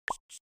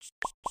It's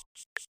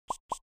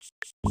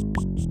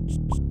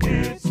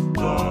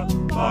the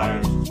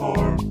Liars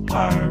for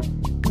Hire.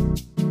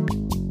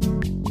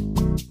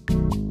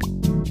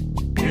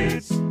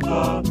 It's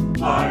the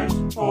Liars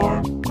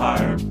for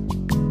Hire.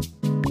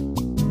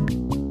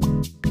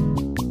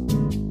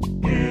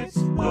 It's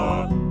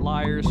the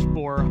Liars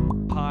for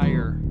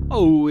Hire.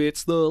 Oh,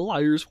 it's the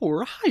Liars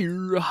for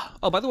Hire.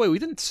 Oh, by the way, we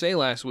didn't say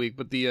last week,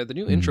 but the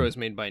new intro is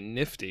made by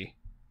Nifty.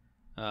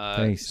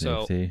 Thanks,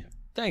 Nifty.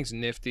 Thanks,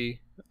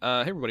 Nifty.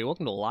 Hey, everybody,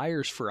 welcome to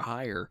Liars for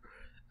Hire,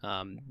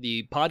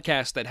 the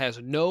podcast that has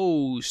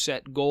no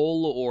set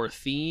goal or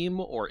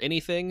theme or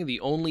anything. The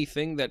only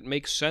thing that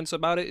makes sense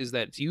about it is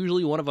that it's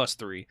usually one of us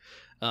three.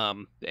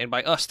 And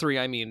by us three,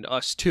 I mean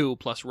us two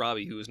plus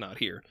Robbie, who is not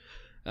here.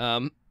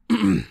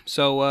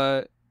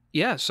 So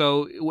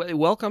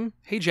welcome.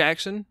 Hey,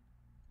 Jackson.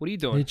 What are you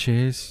doing? Hey,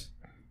 Chase.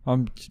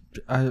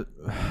 You're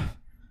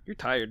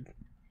tired.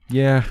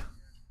 Yeah.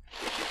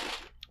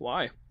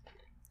 Why?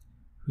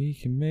 We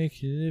can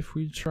make it if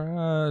we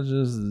try,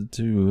 just the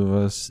two of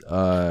us.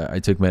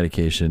 I took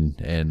medication,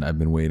 and I've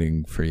been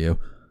waiting for you.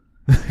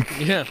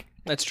 Yeah,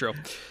 that's true.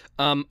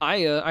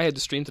 I had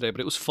to stream today,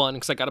 but it was fun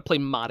because I got to play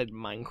modded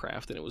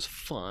Minecraft, and it was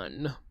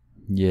fun.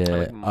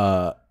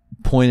 Yeah.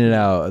 Pointed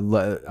out,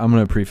 I'm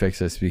going to prefix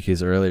this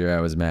because earlier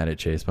I was mad at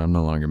Chase, but I'm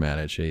no longer mad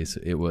at Chase.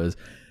 It was,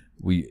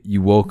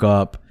 you woke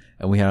up,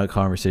 and we had a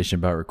conversation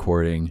about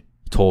recording,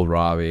 told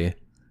Robbie,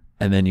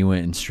 and then you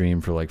went and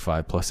streamed for like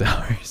 5+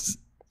 hours.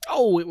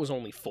 Oh, it was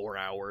only 4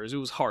 hours. It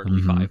was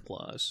hardly 5+.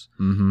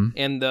 Mm-hmm.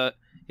 And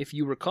if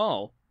you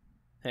recall,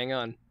 hang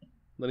on,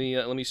 let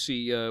me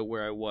see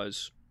where I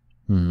was.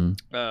 Mm-hmm.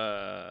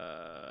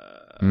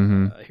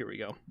 Here we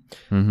go.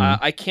 Mm-hmm.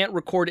 I can't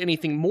record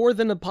anything more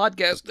than a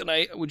podcast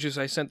tonight, which is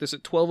I sent this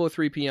at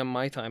 12:03 p.m.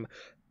 my time.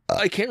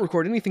 I can't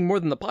record anything more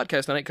than the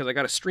podcast tonight because I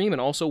got to stream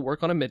and also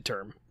work on a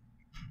midterm.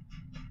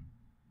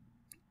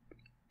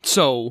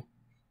 So,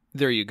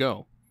 there you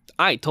go.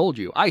 I told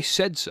you. I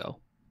said so.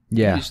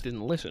 Yeah. You just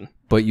didn't listen.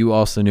 But you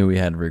also knew we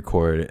had to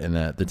record and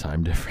that the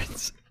time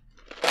difference.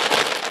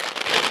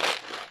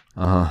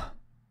 Uh-huh.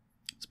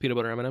 It's peanut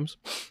butter M&M's.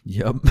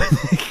 Yep.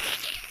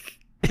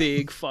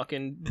 big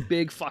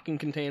fucking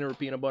container of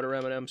peanut butter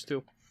M&M's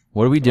too.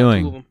 What are we Two of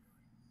doing? them.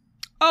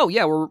 Oh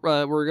yeah,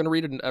 we're gonna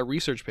read a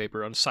research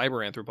paper on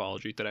cyber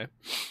anthropology today,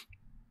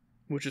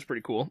 which is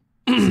pretty cool.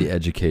 It's the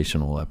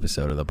educational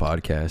episode of the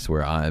podcast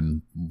where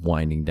I'm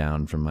winding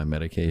down from my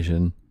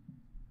medication.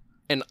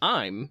 And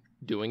I'm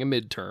doing a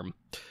midterm.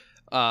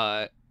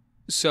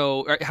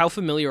 So how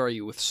familiar are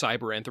you with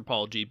cyber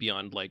anthropology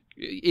beyond, like,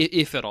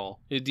 if at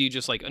all? Do you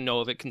just, like, know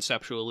of it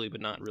conceptually,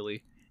 but not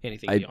really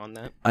anything beyond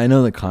that? I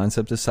know the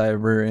concept of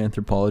cyber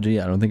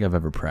anthropology. I don't think I've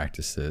ever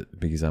practiced it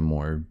because I'm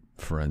more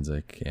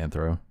forensic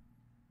anthro.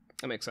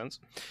 That makes sense.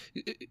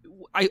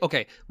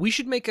 We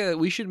should make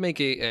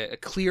a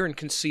clear and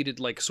conceited,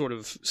 like, sort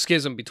of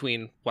schism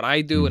between what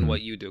I do and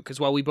what you do, because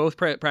while we both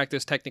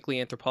practice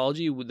technically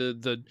anthropology,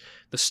 the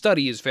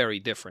study is very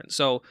different.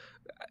 So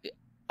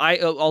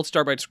I'll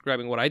start by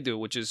describing what I do,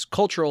 which is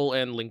cultural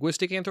and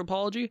linguistic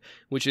anthropology,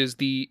 which is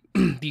the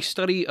the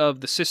study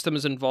of the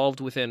systems involved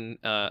within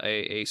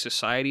a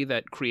society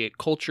that create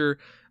culture,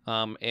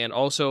 and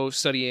also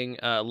studying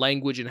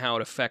language and how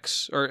it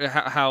affects, or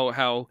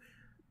how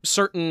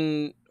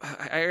certain,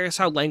 I guess,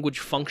 how language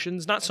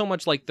functions. Not so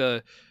much like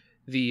the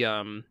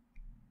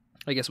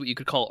I guess what you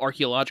could call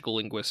archaeological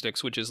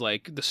linguistics, which is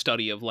like the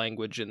study of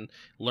language and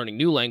learning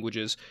new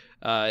languages.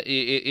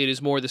 It is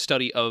more the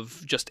study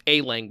of just a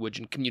language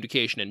and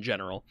communication in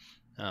general.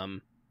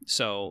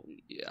 So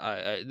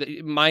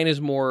mine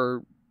is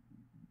more,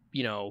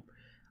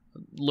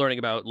 learning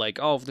about, like,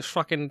 oh, this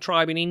fucking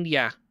tribe in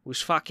India was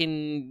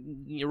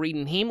fucking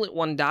reading Hamlet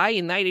one day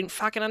and they didn't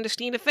fucking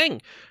understand a thing.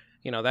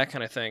 That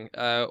kind of thing.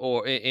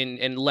 Or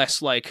in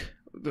less like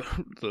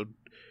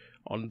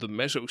on the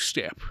Meso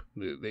steppe,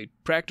 they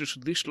practice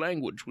this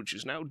language, which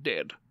is now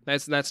dead.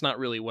 That's not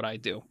really what I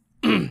do.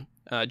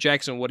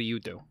 Jackson, what do you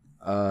do?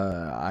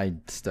 I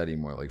study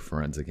more like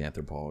forensic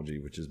anthropology,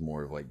 which is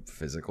more of like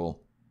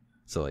physical.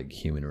 So like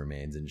human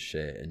remains and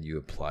shit, and you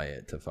apply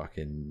it to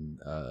fucking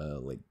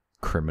like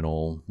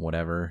criminal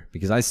whatever.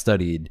 Because I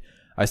studied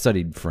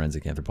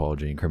forensic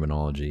anthropology and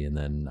criminology, and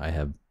then I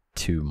have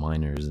 2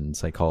 minors in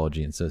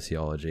psychology and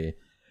sociology.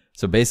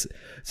 So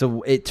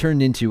it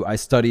turned into, I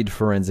studied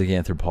forensic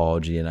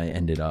anthropology and I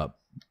ended up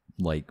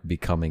like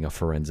becoming a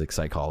forensic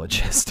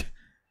psychologist.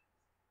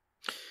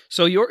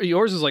 So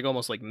yours is like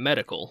almost like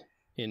medical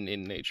in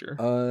nature.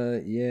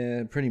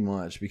 Yeah, pretty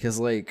much, because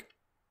like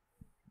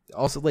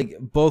also like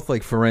both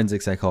like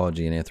forensic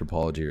psychology and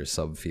anthropology are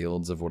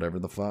subfields of whatever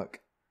the fuck.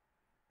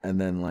 And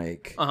then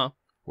like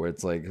where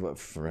it's like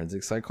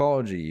forensic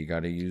psychology, you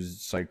got to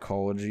use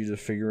psychology to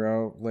figure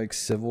out like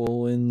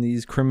civil and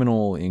these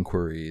criminal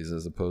inquiries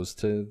as opposed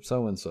to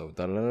so and so.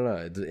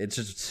 It's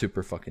just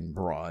super fucking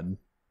broad.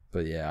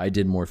 But yeah, I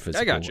did more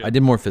physical. I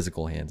did more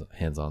physical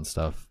hands-on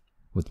stuff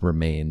with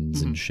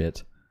remains and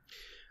shit.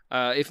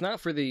 If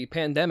not for the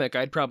pandemic,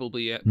 I'd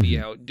probably be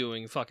out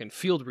doing fucking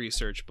field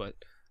research, but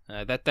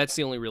That's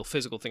the only real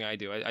physical thing I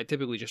do. I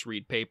typically just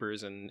read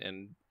papers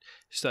and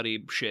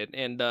study shit.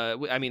 And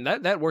I mean,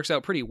 that works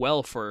out pretty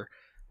well for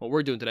what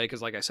we're doing today,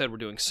 because like I said, we're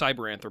doing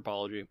cyber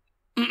anthropology.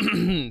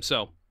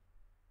 So,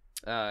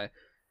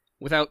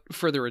 without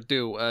further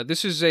ado,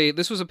 this was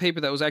a paper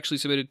that was actually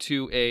submitted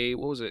to a,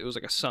 what was it? It was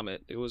like a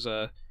summit. It was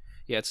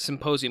it's a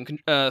symposium,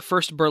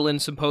 first Berlin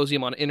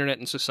Symposium on Internet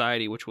and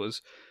Society, which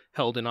was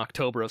held in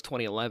October of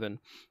 2011.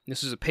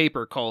 This is a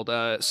paper called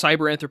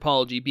Cyber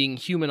Anthropology: Being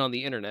Human on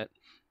the Internet,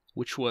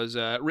 which was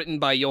written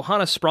by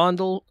Johanna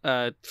Sprondel,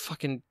 Timo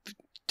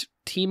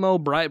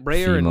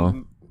Breyer,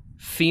 and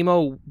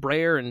Themo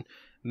Breyer, and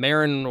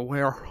Maren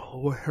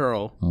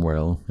Werl.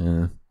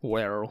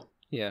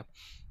 Yeah.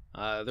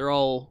 They're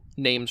all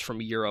names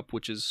from Europe,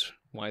 which is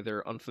why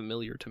they're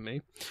unfamiliar to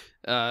me.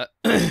 And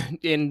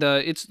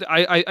it's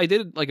I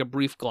did like a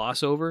brief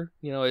gloss over.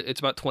 You know, it's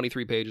about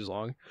 23 pages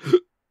long.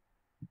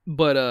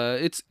 But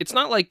it's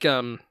not like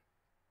I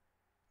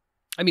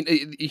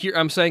mean, here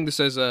I'm saying this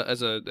as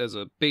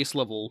a base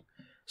level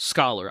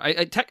scholar.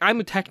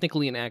 I'm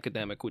technically an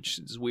academic, which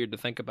is weird to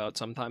think about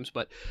sometimes,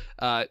 but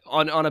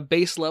on a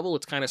base level,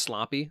 it's kind of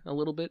sloppy a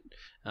little bit.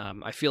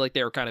 I feel like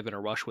they were kind of in a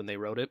rush when they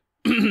wrote it,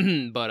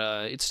 but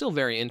it's still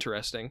very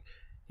interesting,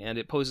 and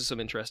it poses some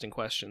interesting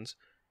questions,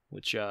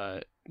 which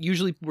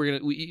usually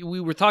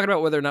we were talking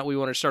about whether or not we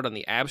want to start on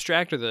the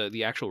abstract or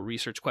the actual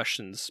research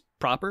questions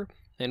proper,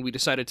 and we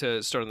decided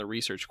to start on the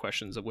research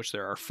questions, of which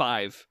there are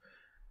 5.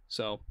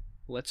 So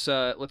let's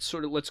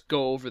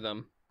go over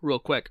them real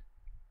quick.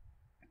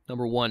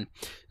 Number 1,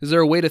 is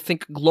there a way to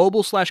think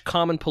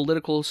global/common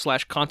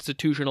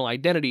political/constitutional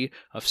identity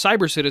of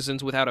cyber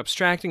citizens without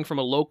abstracting from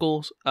a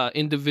local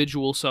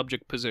individual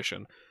subject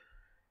position?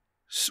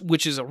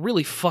 Which is a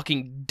really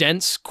fucking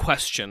dense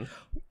question.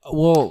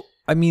 Well,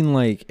 I mean,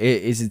 like,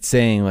 is it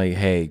saying like,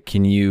 hey,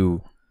 can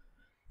you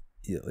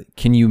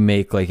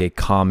make like a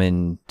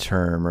common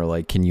term, or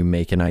like, can you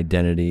make an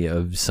identity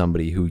of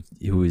somebody who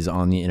is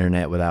on the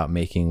internet without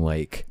making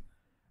like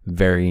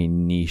very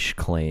niche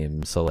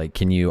claims? So like,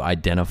 can you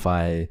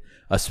identify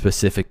a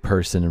specific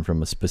person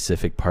from a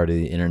specific part of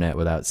the internet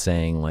without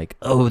saying like,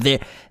 oh,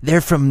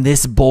 they're from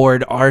this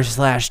board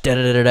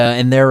r/da-da-da-da,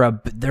 and they're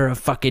a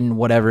fucking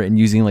whatever, and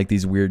using like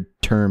these weird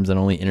terms that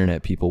only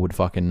internet people would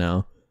fucking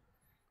know?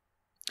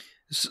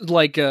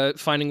 Like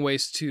finding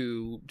ways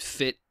to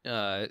fit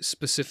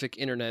specific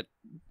internet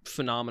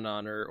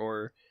phenomenon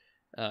or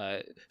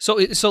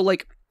so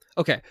like,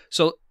 okay,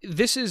 so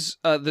this is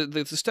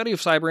the study of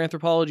cyber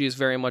anthropology is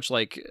very much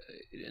like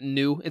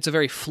new. It's a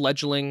very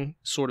fledgling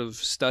sort of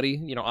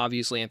study. You know,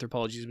 obviously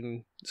anthropology has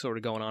been sort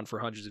of going on for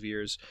hundreds of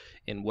years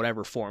in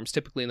whatever forms,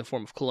 typically in the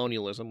form of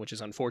colonialism, which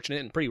is unfortunate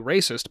and pretty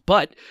racist.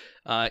 But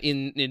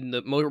in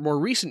the more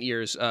recent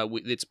years,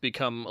 it's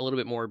become a little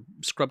bit more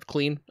scrubbed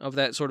clean of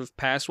that sort of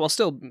past, while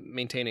still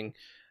maintaining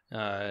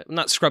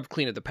not scrubbed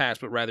clean of the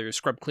past, but rather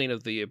scrubbed clean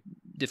of the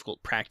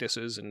difficult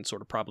practices and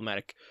sort of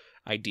problematic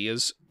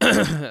ideas.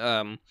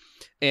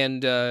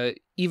 And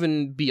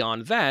even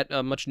beyond that,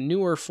 a much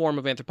newer form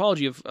of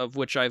anthropology, of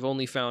which I've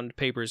only found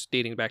papers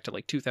dating back to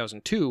like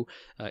 2002,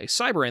 is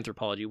cyber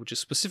anthropology, which is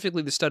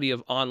specifically the study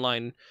of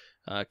online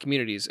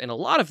communities. And a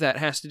lot of that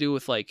has to do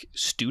with like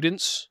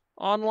students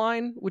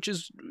online, which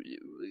is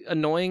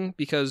annoying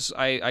because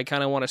I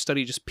kind of want to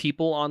study just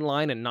people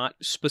online and not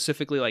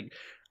specifically like,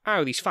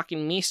 oh, these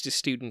fucking Mises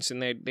students,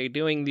 and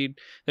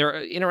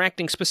they're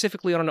interacting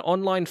specifically on an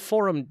online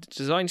forum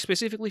designed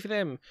specifically for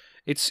them.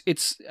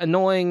 It's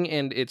annoying,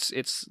 and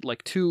it's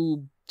like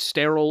too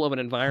sterile of an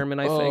environment,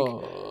 I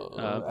think.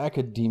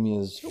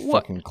 Academia's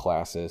fucking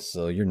classist,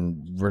 so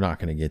we're not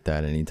going to get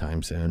that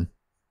anytime soon.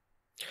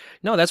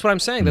 No, that's what I'm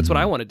saying. That's what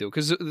I want to do,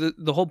 because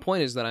the whole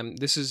point is that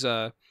this is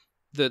the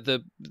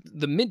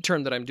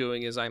midterm that I'm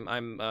doing is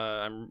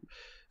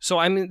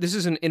this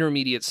is an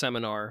intermediate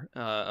seminar,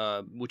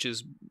 which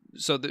is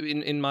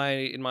in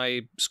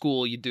my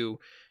school you do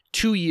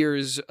 2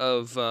 years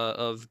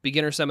of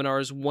beginner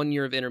seminars, 1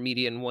 year of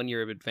intermediate, and 1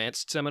 year of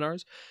advanced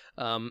seminars.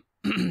 And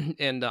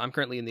I'm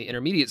currently in the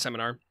intermediate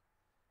seminar.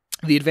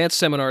 The advanced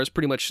seminar is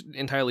pretty much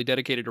entirely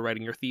dedicated to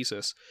writing your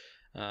thesis.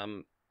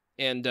 And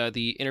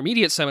the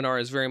intermediate seminar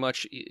is very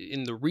much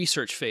in the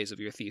research phase of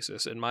your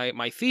thesis. And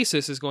my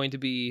thesis is going to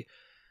be,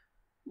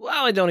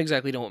 well, I don't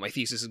exactly know what my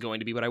thesis is going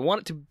to be, but I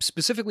want it to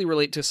specifically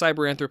relate to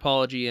cyber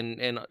anthropology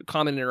and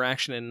common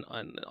interaction in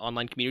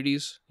online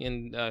communities,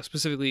 and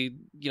specifically,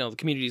 the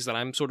communities that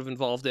I'm sort of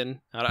involved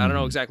in. I don't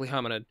know exactly how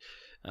I'm going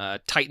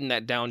to tighten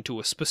that down to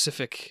a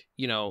specific,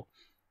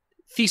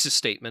 thesis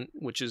statement,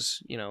 which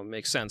is,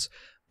 makes sense.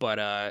 But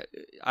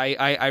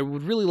I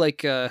would really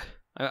like,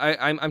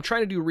 I'm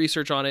trying to do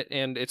research on it,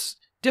 and it's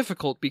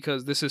difficult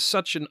because this is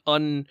such an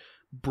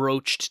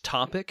unbroached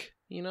topic,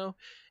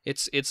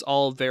 It's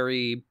all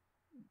very,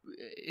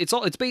 it's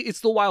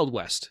the Wild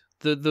West.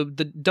 The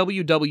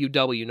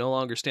WWW no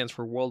longer stands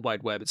for World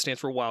Wide Web. It stands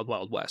for Wild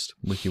Wild West.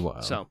 Wiki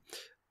Wild. So,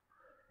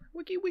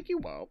 Wiki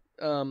Wild.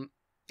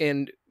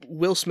 And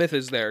Will Smith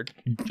is there,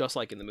 just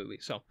like in the movie.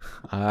 So,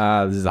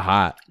 this is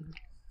hot.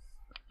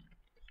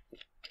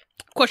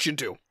 Question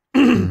 2.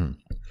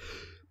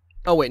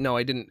 Oh wait, no,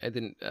 I didn't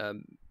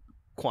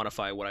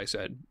quantify what I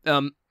said.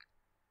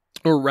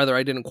 Or rather,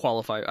 I didn't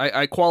qualify.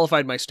 I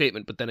qualified my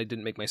statement, but then I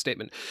didn't make my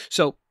statement.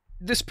 So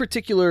this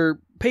particular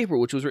paper,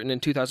 which was written in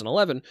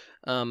 2011,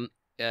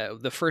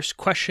 the first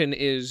question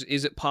is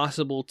it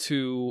possible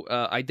to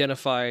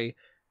identify?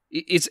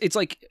 It's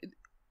like,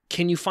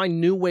 can you find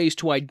new ways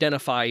to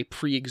identify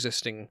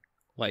pre-existing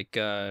like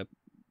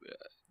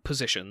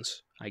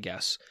positions, I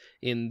guess,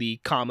 in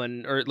the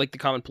common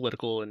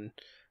political and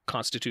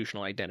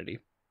constitutional identity,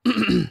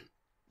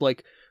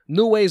 like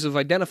new ways of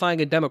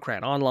identifying a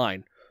Democrat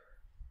online.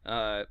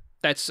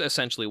 That's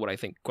essentially what I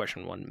think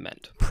question 1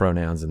 meant.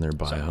 Pronouns in their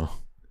bio. So,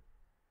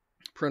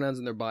 pronouns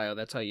in their bio.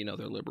 That's how you know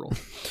they're liberal.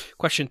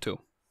 Question 2: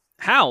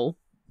 how,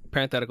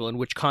 parenthetical, in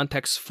which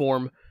contexts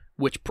form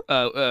which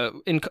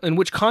in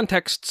which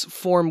contexts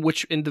form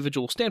which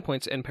individual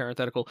standpoints, and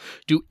parenthetical,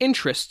 do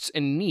interests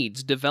and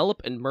needs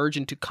develop and merge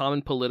into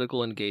common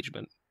political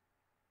engagement?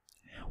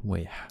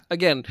 Wait.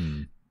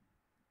 Again,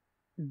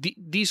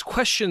 these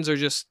questions are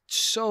just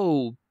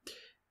so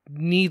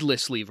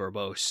needlessly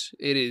verbose.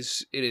 It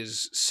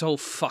is so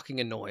fucking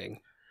annoying.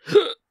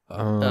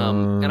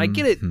 And I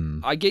get it.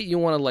 I get you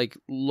want to like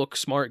look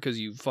smart because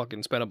you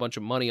fucking spent a bunch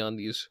of money on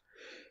these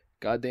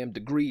goddamn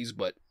degrees,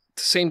 but at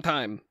the same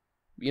time,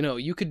 you know,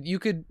 you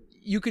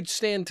could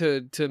stand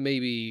to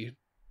maybe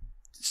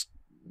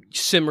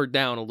simmer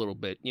down a little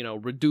bit. You know,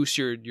 reduce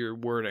your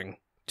wording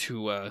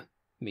to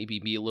maybe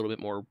be a little bit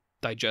more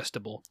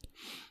digestible.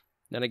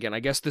 And again, I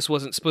guess this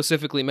wasn't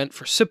specifically meant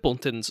for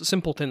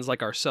simpletons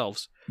like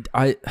ourselves.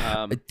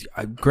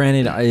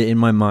 Granted, in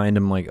my mind,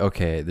 I'm like,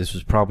 okay, this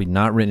was probably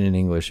not written in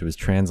English. It was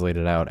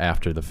translated out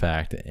after the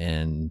fact,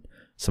 and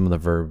some of the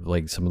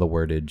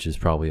wordage is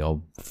probably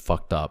all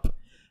fucked up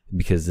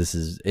because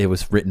it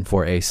was written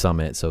for a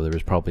summit, so there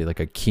was probably like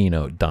a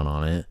keynote done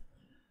on it.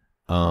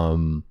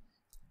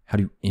 How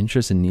do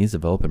interests and needs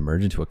develop and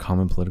merge into a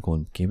common political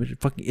engagement?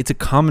 It's a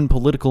common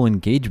political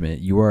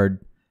engagement. You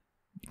are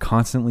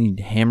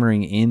constantly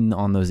hammering in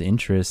on those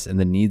interests, and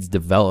the needs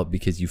develop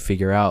because you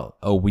figure out,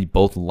 oh, we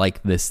both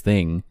like this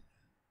thing.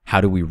 How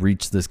do we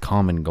reach this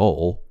common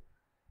goal?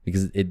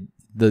 Because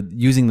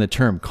using the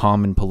term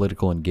common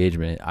political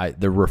engagement,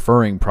 they're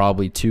referring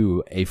probably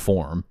to a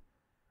form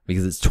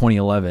because it's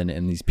 2011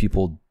 and these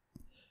people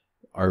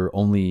are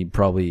only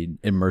probably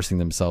immersing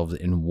themselves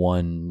in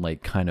one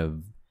like kind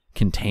of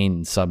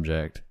contained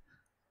subject.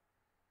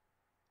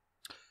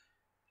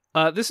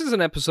 This is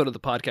an episode of the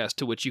podcast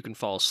to which you can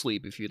fall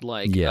asleep if you'd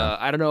like. Yeah.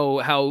 I don't know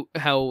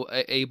how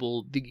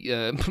able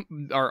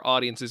our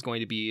audience is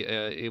going to be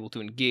able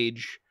to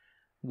engage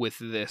with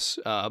this,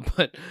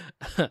 but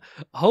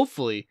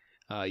hopefully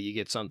you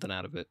get something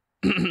out of it.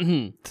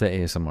 It's an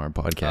ASMR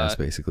podcast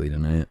basically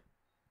tonight.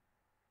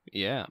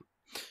 Yeah.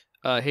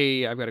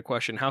 Hey, I've got a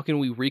question. How can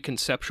we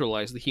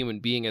reconceptualize the human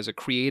being as a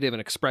creative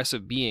and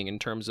expressive being in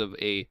terms of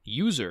a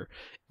user?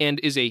 And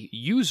is a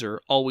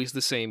user always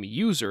the same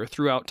user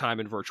throughout time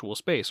and virtual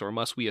space? Or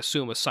must we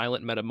assume a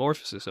silent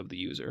metamorphosis of the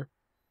user?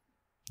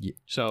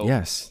 So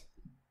yes.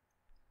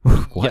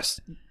 Yes.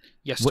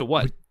 Yes to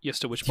what? Yes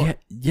to which part?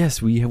 Yeah,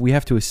 yes, we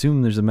have to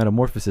assume there's a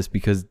metamorphosis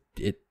because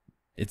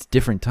it's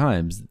different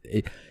times.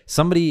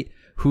 Somebody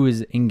who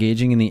is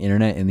engaging in the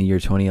internet in the year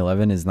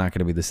 2011 is not going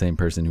to be the same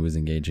person who was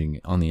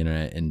engaging on the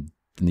internet in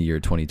the year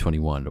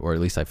 2021, or at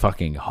least I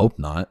fucking hope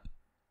not.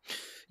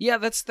 Yeah,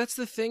 that's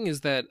the thing,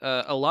 is that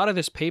a lot of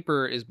this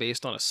paper is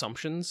based on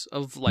assumptions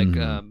of like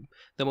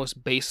the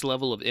most base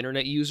level of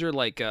internet user,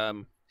 like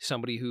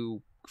somebody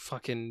who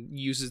fucking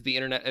uses the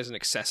internet as an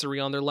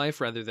accessory on their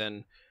life rather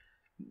than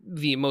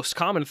the most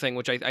common thing,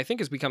 which I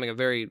think is becoming a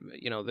very,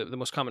 the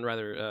most common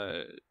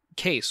rather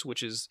case,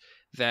 which is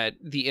that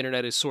the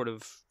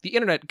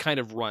internet kind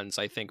of runs,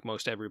 I think,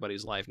 most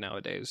everybody's life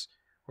nowadays,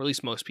 or at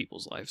least most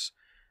people's lives.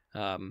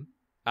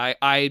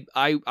 I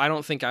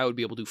don't think I would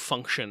be able to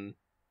function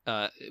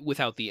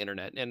without the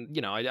internet, and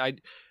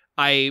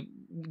I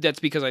that's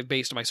because I've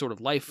based my sort of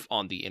life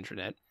on the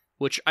internet,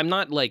 which I'm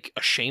not like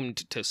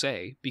ashamed to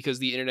say, because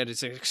the internet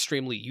is an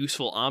extremely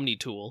useful omni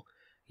tool,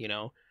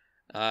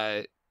 but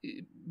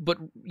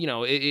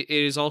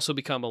it has also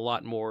become a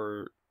lot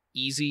more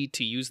easy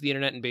to use the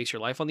internet and base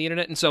your life on the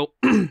internet. And so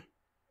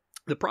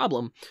the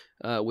problem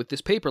with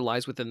this paper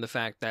lies within the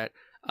fact that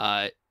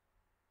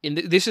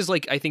this is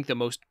like, I think the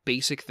most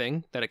basic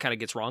thing that it kind of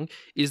gets wrong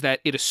is that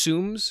it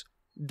assumes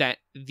that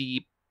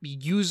the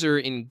user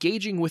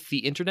engaging with the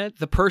internet,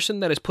 the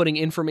person that is putting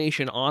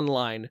information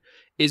online,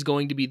 is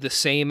going to be the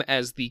same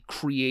as the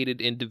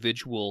created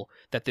individual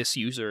that this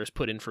user has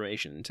put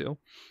information into.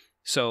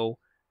 So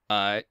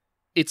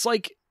it's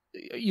like,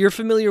 you're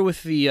familiar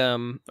with the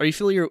are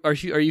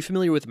you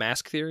familiar with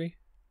mask theory?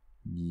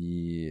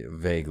 Yeah,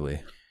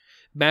 vaguely.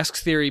 Mask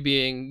theory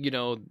being,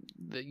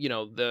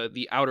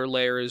 the outer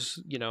layer is,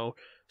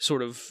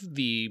 sort of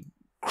the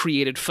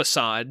created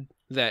facade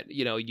that,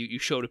 you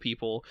show to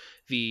people,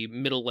 the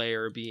middle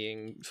layer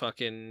being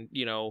fucking,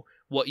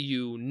 what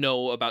you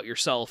know about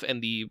yourself,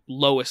 and the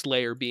lowest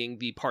layer being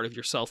the part of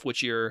yourself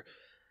which you're,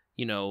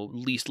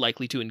 least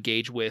likely to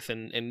engage with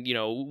and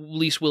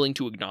least willing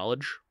to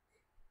acknowledge.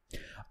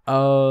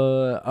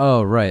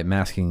 Oh, right.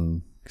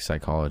 Masking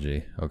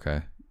psychology.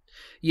 Okay.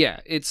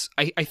 Yeah,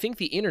 I think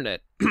the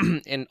internet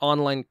and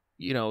online,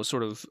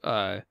 sort of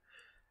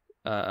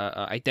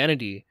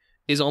identity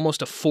is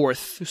almost a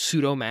fourth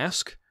pseudo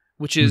mask,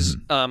 which is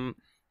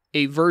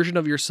a version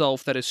of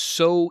yourself that is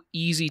so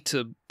easy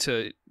to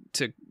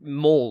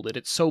mold, and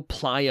it's so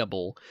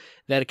pliable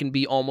that it can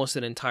be almost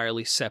an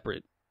entirely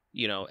separate,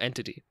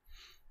 entity.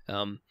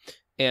 And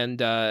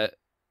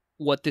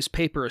what this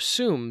paper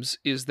assumes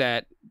is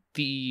that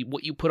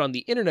what you put on the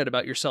internet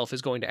about yourself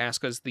is going to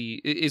act as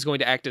the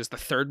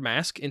third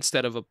mask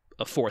instead of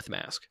a fourth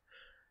mask.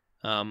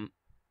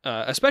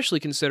 Especially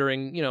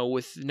considering,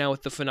 with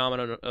the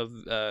phenomenon of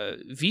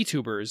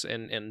VTubers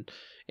and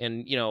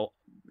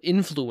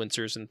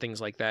influencers and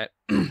things like that,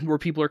 where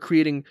people are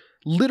creating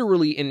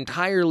literally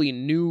entirely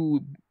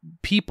new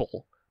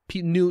people,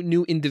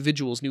 new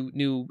individuals,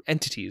 new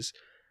entities.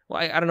 Well,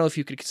 I don't know if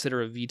you could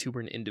consider a VTuber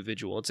an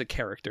individual. It's a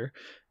character.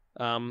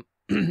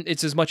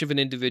 It's as much of an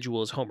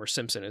individual as Homer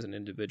Simpson is an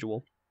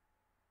individual.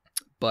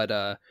 But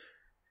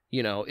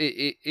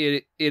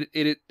it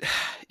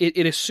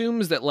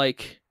assumes that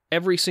like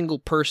every single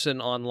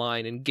person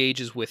online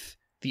engages with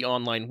the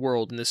online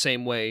world in the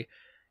same way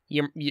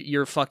your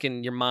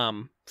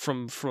mom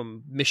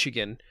from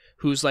Michigan,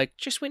 who's like,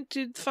 just went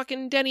to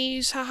fucking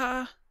Denny's,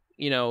 haha,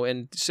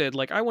 and said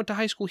like, I went to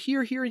high school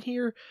here, here, and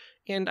here,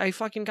 and I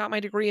fucking got my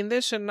degree in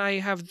this, and I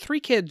have 3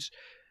 kids,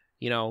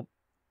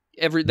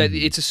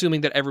 it's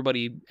assuming that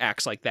everybody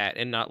acts like that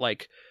and not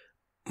like,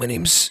 my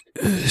name's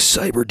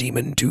Cyber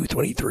Demon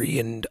 223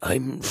 and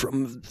I'm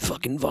from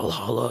fucking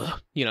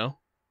Valhalla,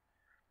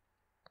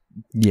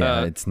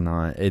 Yeah, it's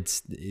not.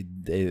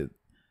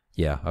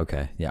 Yeah,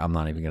 okay. Yeah, I'm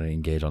not even going to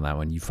engage on that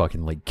one. You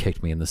fucking like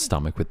kicked me in the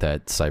stomach with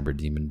that Cyber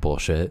Demon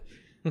bullshit.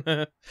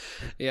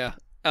 Yeah.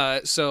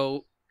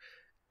 So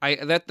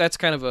that's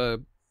kind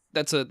of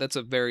that's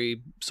a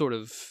very sort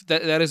of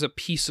that is a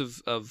piece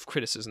of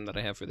criticism that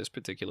I have for this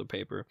particular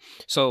paper.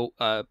 So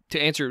to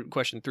answer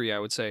question 3, I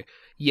would say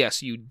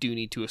yes, you do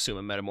need to assume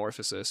a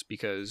metamorphosis,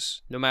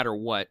 because no matter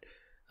what,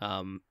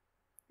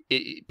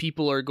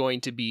 people are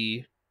going to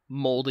be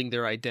molding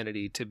their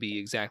identity to be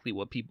exactly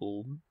what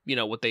people,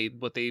 what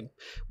they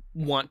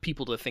want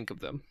people to think of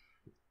them.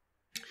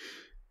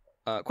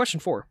 Question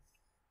 4.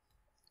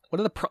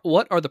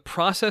 What are the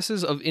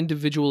processes of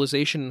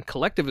individualization and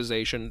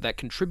collectivization that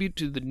contribute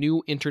to the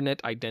new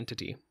internet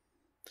identity?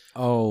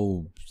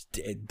 Oh,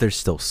 there's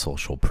still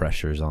social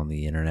pressures on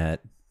the internet.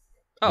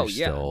 There's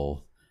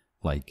still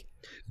like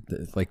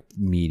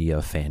media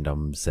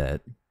fandoms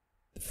that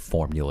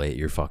formulate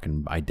your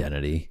fucking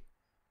identity.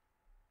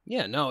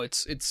 Yeah, no,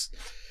 it's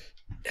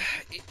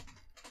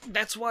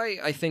that's why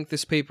I think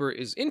this paper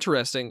is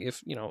interesting,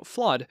 if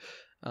flawed,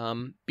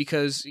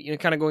 because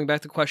kind of going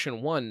back to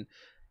question 1.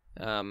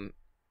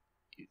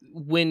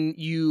 When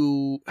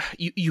you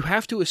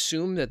have to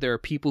assume that there are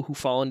people who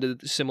fall into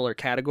similar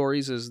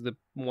categories as the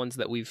ones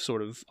that we've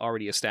sort of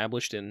already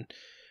established in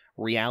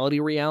real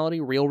reality,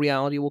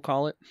 we'll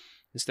call it,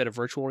 instead of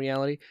virtual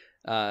reality.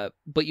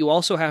 But you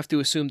also have to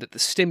assume that the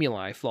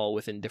stimuli fall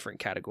within different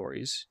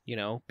categories,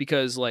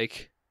 because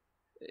like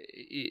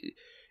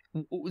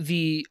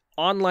the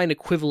online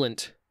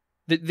equivalent,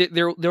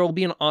 there will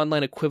be an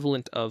online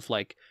equivalent of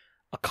like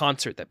a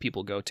concert that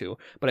people go to,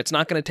 but it's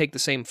not going to take the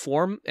same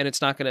form, and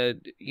it's not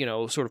going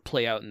to, sort of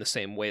play out in the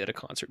same way that a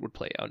concert would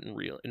play out in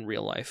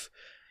real life.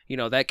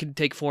 That could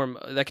take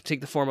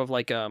the form of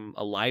like a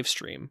live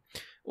stream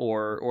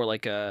or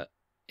like a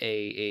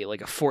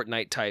like a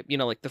Fortnite type,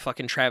 like the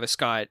fucking Travis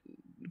Scott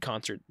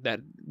concert that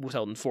was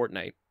held in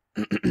Fortnite.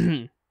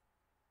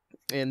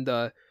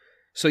 And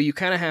so you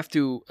kind of have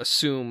to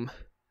assume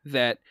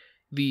that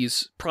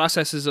these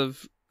processes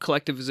of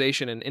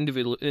collectivization and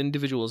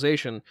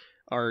individualization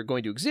are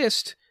going to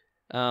exist,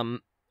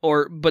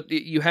 but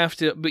you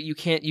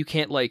can't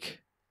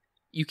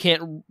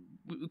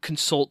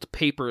consult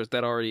papers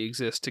that already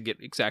exist to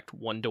get exact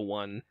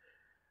 1-to-1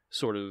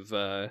 sort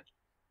of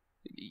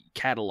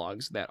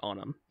catalogs that on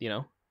them,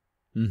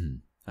 Mm-hmm.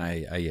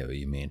 I get what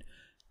you mean.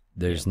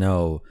 There's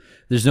no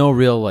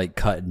real like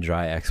cut and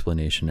dry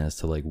explanation as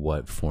to like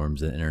what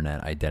forms an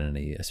internet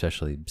identity,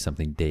 especially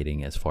something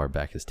dating as far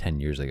back as 10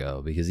 years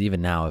ago. Because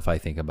even now, if I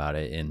think about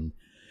it in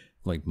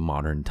like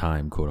modern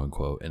time, quote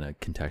unquote, in a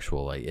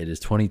contextual, like it is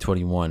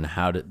 2021.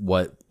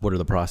 What are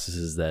the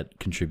processes that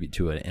contribute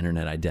to an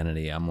internet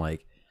identity? I'm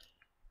like,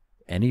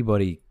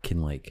 anybody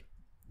can like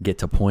get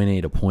to point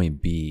A to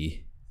point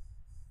B.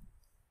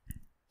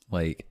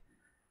 Like,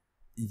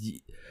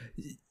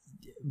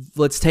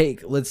 let's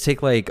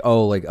take like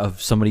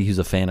of somebody who's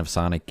a fan of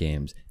Sonic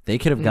games. They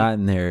could have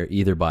gotten there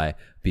either by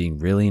being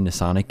really into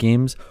Sonic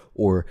games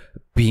or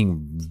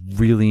being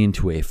really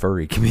into a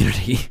furry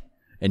community,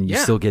 and you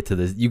still get to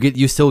this.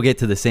 You still get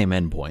to the same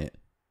endpoint.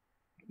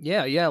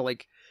 Yeah.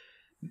 Like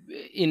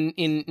in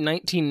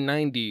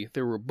 1990,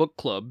 there were book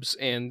clubs,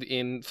 and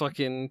in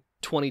fucking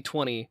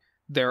 2020,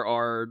 there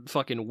are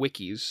fucking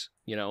wikis,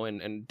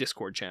 and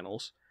Discord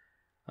channels.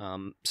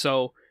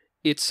 So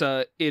it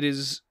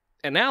is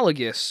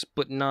analogous,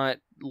 but not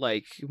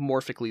like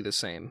morphically the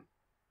same,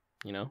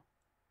 you know?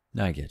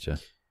 I get you.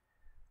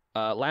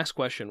 Last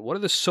question. What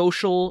are the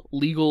social,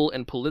 legal,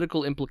 and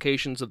political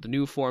implications of the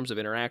new forms of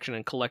interaction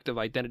and collective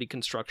identity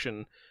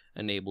construction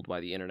enabled by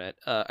the internet?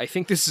 I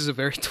think this is a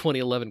very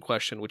 2011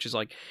 question, which is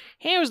like,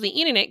 how is the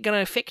internet going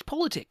to affect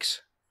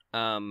politics?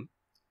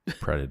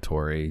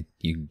 Predatory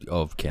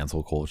of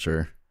cancel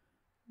culture.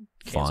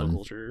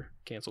 Cancel Fun.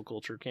 Cancel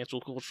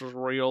culture's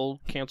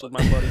real. Canceled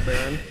my buddy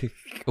Baron.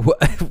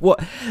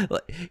 What?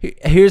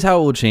 Here's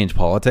how it will change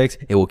politics.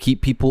 It will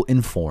keep people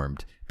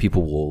informed.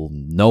 People will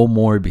know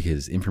more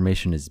because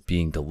information is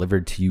being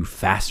delivered to you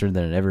faster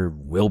than it ever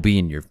will be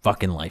in your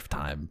fucking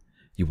lifetime.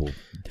 You will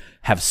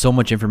have so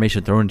much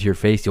information thrown into your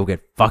face, you'll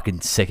get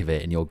fucking sick of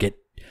it, and you'll get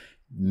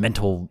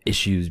mental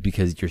issues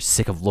because you're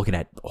sick of looking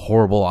at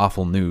horrible,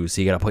 awful news,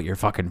 so you gotta put your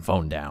fucking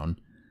phone down.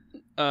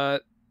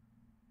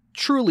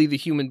 Truly, the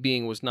human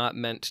being was not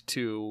meant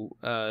to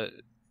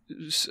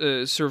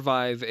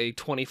survive a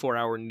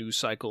 24-hour news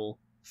cycle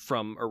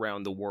from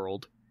around the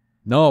world.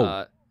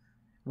 No.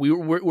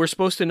 We're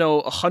supposed to know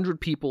 100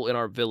 people in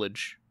our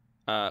village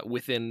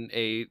within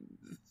a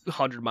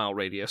 100-mile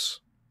radius.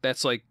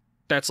 That's like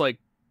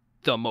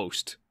the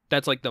most.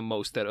 That's like the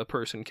most that a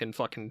person can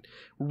fucking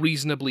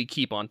reasonably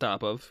keep on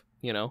top of,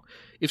 you know?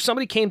 If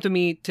somebody came to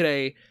me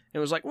today and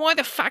was like, why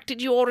the fuck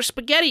did you order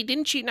spaghetti?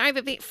 Didn't you know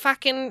that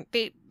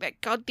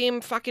that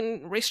goddamn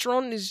fucking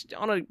restaurant is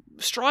on a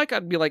strike?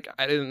 I'd be like,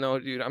 I didn't know,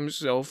 dude. I'm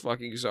so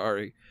fucking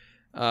sorry.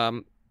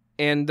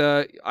 And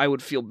I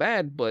would feel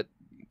bad, but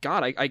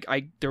God,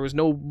 I there was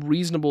no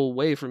reasonable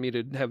way for me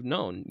to have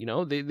known, you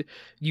know?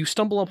 You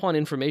stumble upon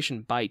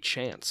information by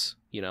chance,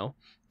 you know,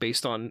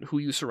 based on who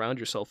you surround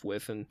yourself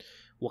with and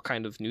what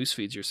kind of news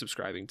feeds you're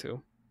subscribing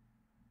to.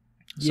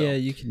 So. Yeah,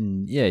 you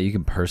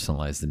can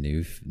personalize the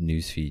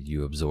news feed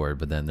you absorb,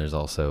 but then there's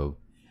also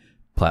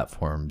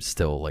platforms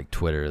still like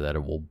Twitter that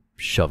it will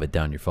shove it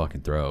down your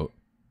fucking throat.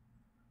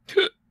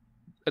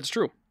 That's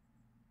true.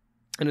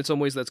 And in some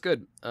ways that's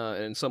good,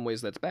 and in some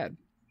ways that's bad.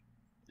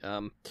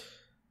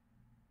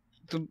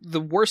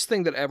 The worst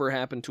thing that ever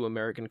happened to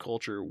American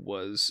culture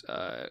was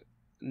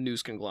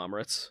news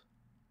conglomerates.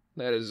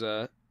 That is,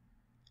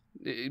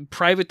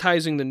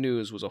 privatizing the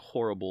news was a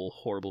horrible,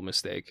 horrible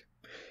mistake.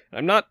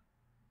 And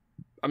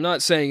I'm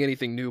not saying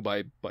anything new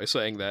by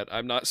saying that.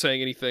 I'm not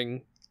saying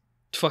anything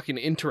fucking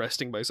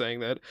interesting by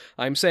saying that.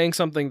 I'm saying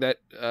something that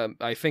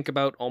I think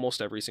about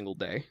almost every single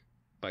day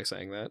by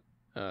saying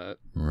that.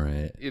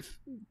 Right. If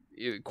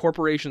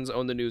corporations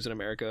own the news in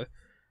America,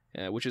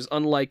 which is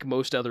unlike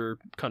most other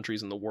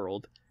countries in the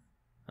world,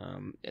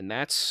 and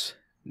that's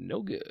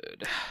no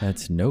good.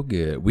 That's no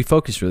good. We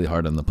focus really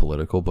hard on the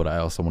political, but I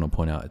also want to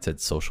point out it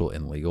said social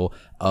and legal.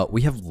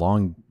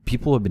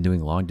 People have been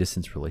doing long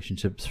distance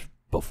relationships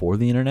before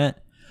the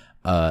internet.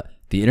 The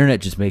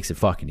internet just makes it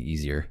fucking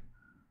easier.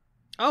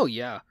 Oh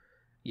yeah,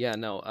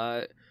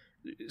 no.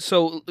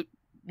 So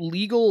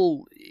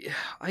legal,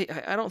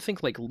 I don't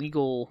think like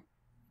legal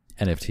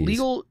NFTs.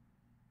 Legal,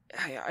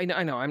 I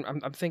know.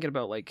 I'm thinking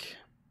about like.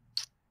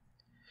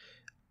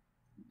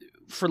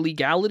 For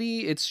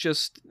legality, it's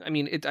just. I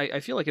mean, I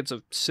feel like it's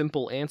a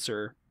simple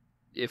answer,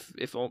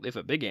 if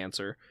a big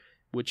answer,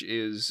 which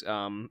is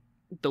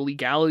the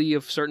legality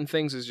of certain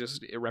things is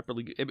just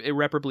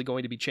irreparably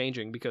going to be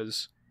changing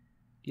because,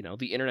 you know,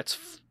 the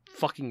internet's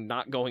fucking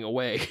not going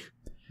away.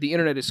 The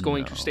internet is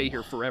going to stay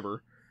here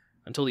forever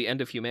until the end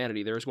of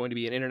humanity. There is going to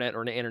be an internet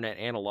or an internet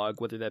analog,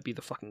 whether that be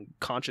the fucking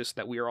conscious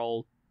that we are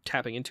all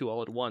tapping into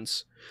all at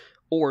once,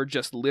 or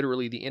just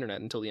literally the internet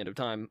until the end of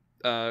time,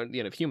 the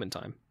end of human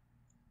time.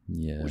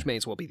 Yeah. Which may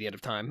as well be the end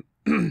of time.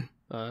 Do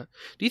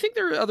you think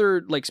there are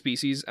other like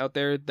species out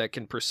there that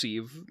can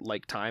perceive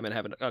like time and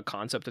have a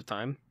concept of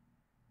time?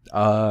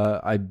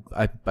 I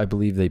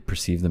believe they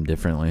perceive them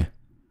differently.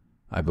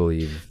 I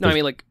believe. No, I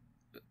mean like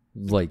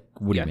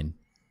what do you mean?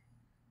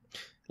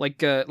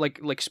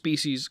 Like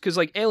species, because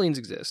like aliens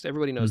exist.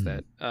 Everybody knows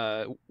that.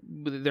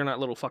 They're not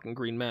little fucking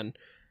green men,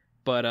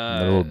 but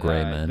they're little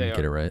gray men. Get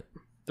it right.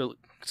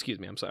 Excuse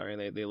me. I'm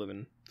sorry. They live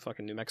in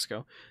fucking New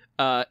Mexico.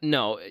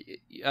 No.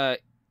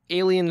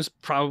 Aliens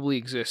probably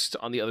exist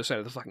on the other side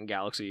of the fucking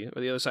galaxy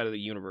or the other side of the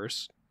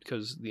universe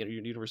because the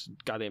universe is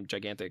goddamn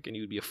gigantic, and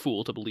you'd be a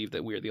fool to believe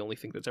that we're the only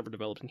thing that's ever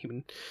developed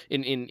in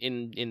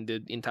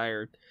the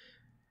entire,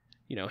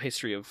 you know,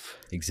 history of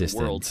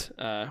existence.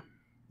 The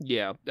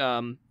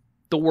world.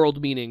 The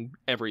world meaning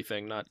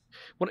everything, not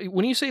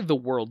when you say the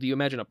world, do you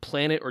imagine a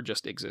planet or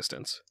just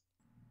existence?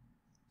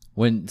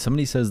 When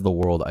somebody says the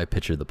world, I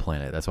picture the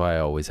planet. That's why I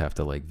always have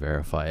to like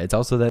verify. It's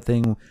also that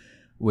thing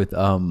with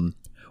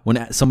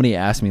when somebody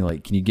asks me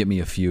like, can you get me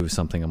a few of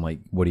something? I'm like,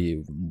 what do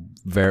you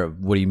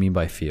mean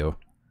by few?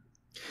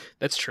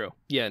 That's true.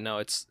 Yeah, no,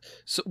 it's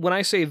so when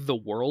I say the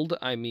world,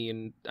 I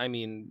mean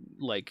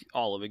like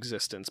all of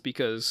existence,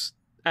 because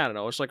I don't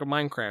know, it's like a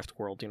Minecraft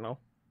world, you know.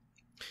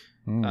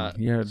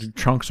 Yeah,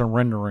 chunks are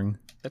rendering.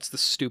 That's the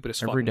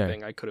stupidest fucking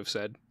thing I could have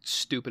said.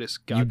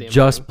 Stupidest goddamn. You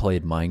just thing.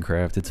 Played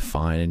Minecraft. It's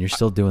fine, and you're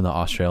still doing the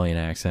Australian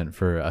accent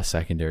for a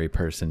secondary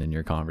person in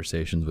your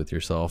conversations with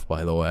yourself.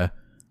 By the way.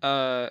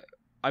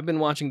 I've been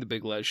watching The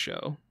Big Les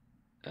Show.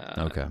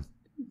 Okay.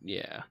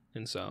 Yeah,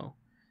 and so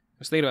I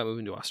was thinking about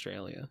moving to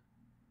Australia.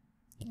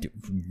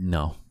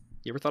 No.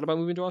 You ever thought about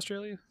moving to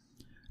Australia?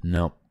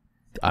 No.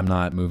 I'm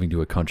not moving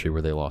to a country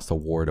where they lost a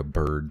war to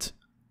birds.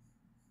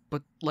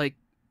 But, like...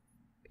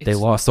 They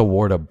lost a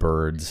war to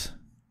birds.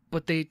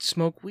 But they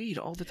smoke weed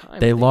all the time.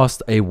 They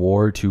lost a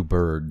war to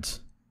birds.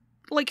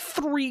 Like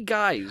 3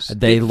 guys.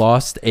 They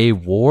lost a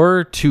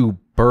war to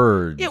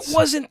birds. It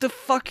wasn't the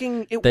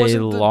fucking... They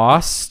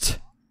lost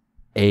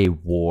a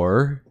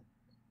war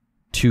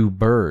to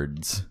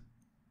birds.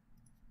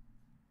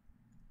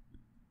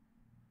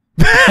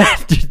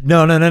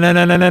 No.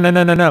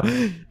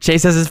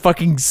 Chase has his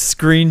fucking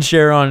screen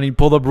share on and he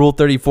pulled up Rule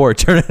 34.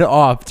 Turn it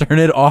off.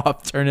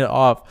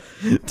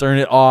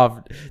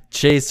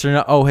 Chase, turn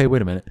it. Oh, hey,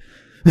 wait a minute.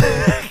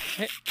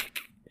 Hey,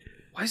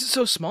 why is it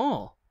so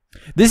small?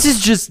 This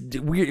is just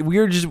we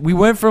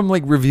went from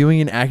like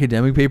reviewing an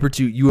academic paper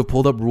to you have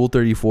pulled up Rule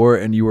 34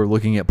 and you were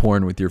looking at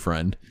porn with your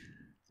friend.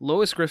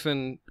 Lois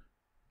Griffin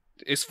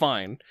is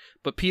fine,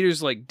 but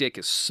Peter's like dick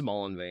is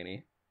small and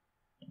veiny.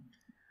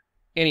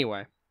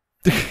 Anyway,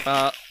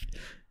 I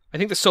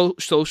think the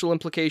social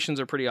implications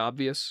are pretty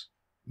obvious.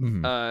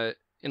 Mm-hmm.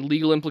 And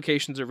legal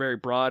implications are very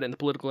broad, and the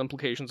political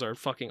implications are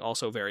fucking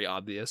also very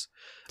obvious.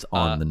 It's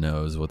on the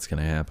nose what's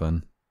going to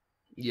happen.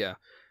 Yeah.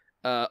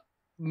 I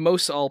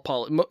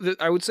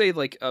would say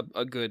like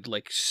a good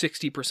like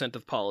 60%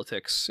 of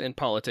politics and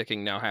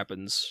politicking now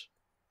happens,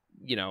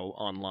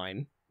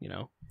 online,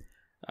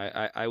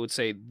 I would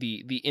say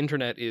the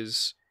internet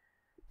is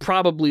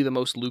probably the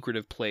most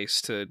lucrative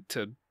place to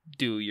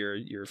do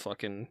your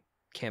fucking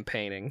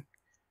campaigning.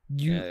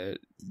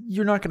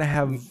 You're not going to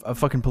have a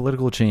fucking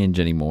political change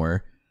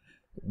anymore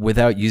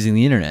without using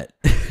the internet.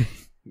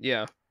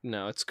 Yeah,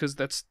 no, it's because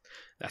that's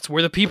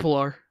where the people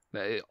are.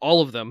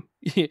 All of them.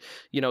 You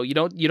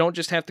don't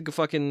just have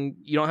to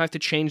you don't have to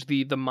change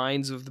the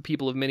minds of the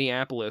people of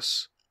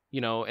Minneapolis,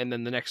 and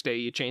then the next day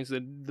you change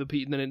the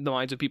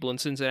minds of people in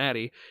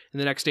Cincinnati,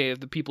 and the next day of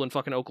the people in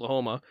fucking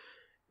Oklahoma.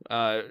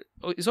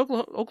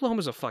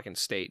 Oklahoma's a fucking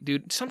state,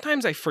 dude.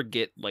 Sometimes I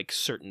forget like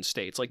certain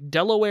states. Like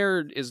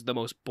Delaware is the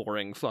most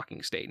boring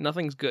fucking state.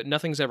 Nothing's good.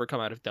 Nothing's ever come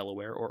out of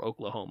Delaware or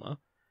Oklahoma,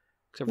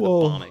 except for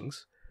the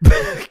bombings.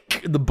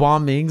 The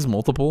bombings,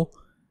 multiple.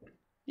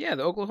 Yeah,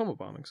 the Oklahoma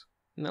bombings.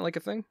 Isn't that like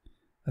a thing?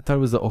 I thought it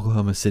was the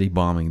Oklahoma City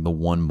bombing, the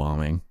one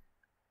bombing.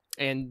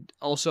 And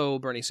also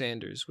Bernie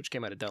Sanders, which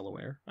came out of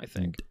Delaware, I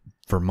think.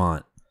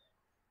 Vermont.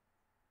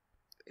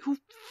 Who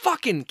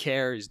fucking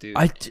cares, dude?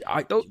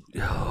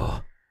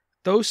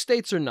 Those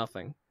states are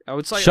nothing. I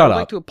would say Shut I'd up.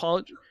 like to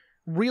apologize.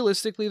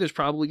 Realistically, there's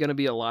probably going to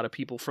be a lot of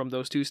people from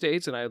those 2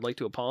 states, and I'd like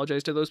to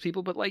apologize to those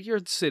people, but like your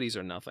cities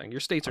are nothing. Your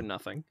states are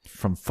nothing.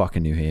 From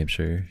fucking New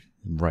Hampshire,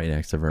 right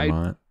next to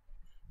Vermont.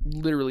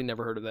 Literally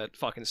never heard of that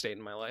fucking state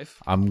in my life.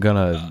 I'm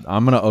gonna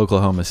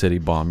Oklahoma City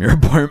bomb your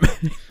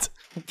apartment.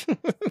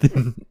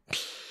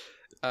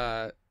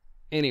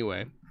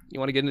 Anyway, you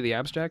want to get into the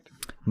abstract?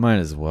 Might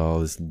as well.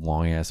 This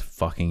long ass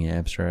fucking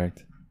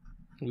abstract.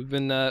 We've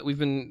been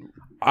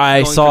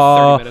I going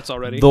saw for 30 minutes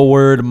already. The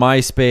word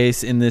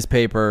MySpace in this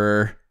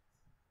paper.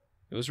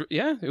 It was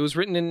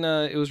written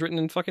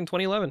in fucking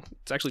 2011.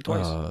 It's actually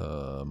twice.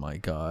 Oh my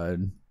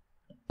god.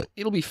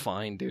 It'll be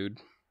fine, dude.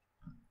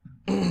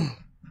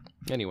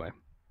 Anyway,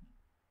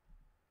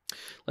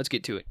 let's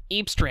get to it.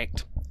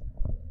 Abstract.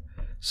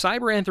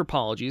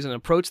 Cyberanthropology is an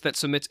approach that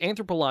submits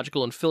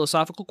anthropological and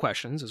philosophical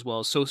questions, as well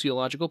as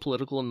sociological,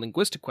 political, and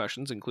linguistic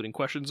questions, including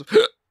questions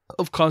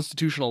of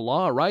constitutional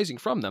law arising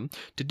from them,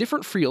 to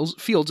different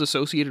fields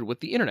associated with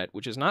the internet,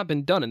 which has not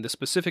been done in this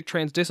specific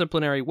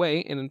transdisciplinary way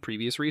in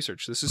previous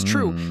research. This is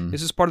true.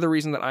 This is part of the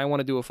reason that I want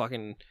to do a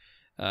fucking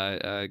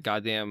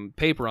goddamn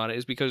paper on it,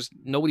 is because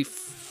nobody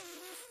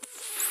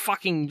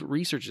fucking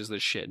researches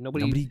this shit.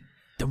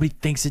 Nobody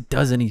thinks it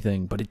does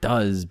anything, but it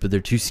does. But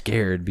they're too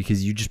scared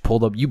because you just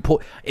pulled up.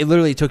 It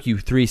literally took you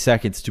 3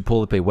 seconds to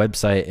pull up a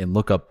website and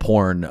look up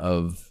porn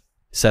of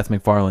Seth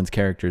MacFarlane's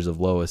characters of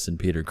Lois and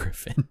Peter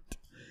Griffin.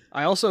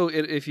 I also,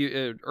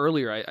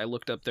 earlier I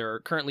looked up, there are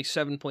currently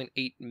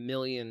 7.8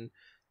 million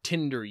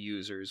Tinder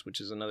users,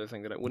 which is another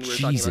thing that when we were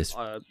Jesus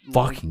talking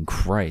about fucking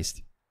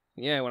Christ.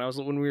 Yeah,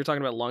 when we were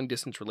talking about long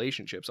distance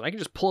relationships, and I can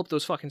just pull up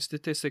those fucking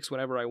statistics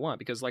whenever I want,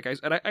 because like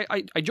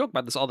I joke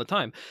about this all the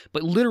time,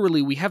 but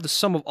literally we have the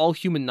sum of all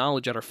human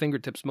knowledge at our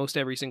fingertips most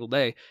every single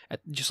day,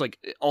 just like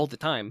all the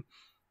time,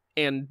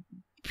 and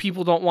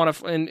people don't want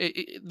to. And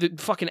the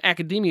fucking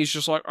academia is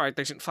just like, all right,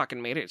 they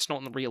fucking made it. It's not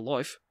in the real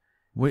life.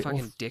 Wait,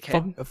 fucking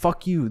dickhead.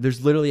 Fuck you.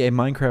 There's literally a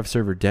Minecraft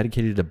server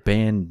dedicated to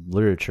banned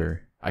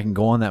literature. I can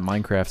go on that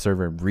Minecraft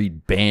server and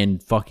read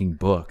banned fucking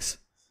books.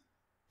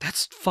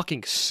 That's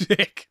fucking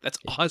sick. That's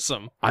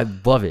awesome. I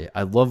love it.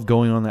 I love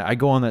going on that. I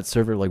go on that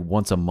server like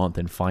once a month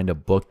and find a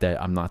book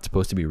that I'm not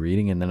supposed to be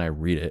reading, and then I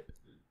read it.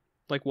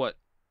 Like what?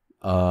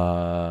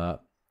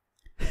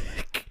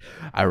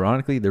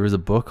 Ironically, there was a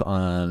book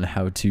on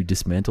how to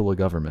dismantle a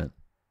government.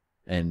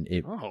 And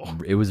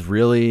it was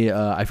really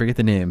I forget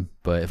the name,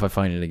 but if I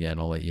find it again,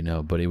 I'll let you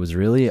know. But it was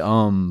really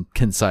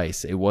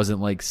concise. It wasn't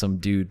like some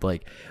dude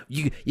like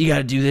you got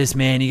to do this,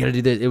 man. You got to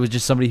do this. It was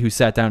just somebody who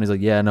sat down and he's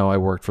like, yeah, no, I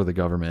worked for the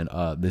government.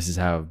 This is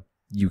how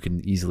you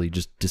can easily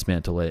just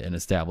dismantle it and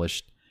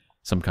establish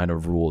some kind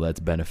of rule that's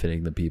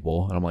benefiting the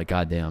people. And I'm like,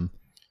 God damn.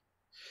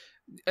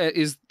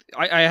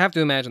 I have to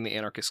imagine the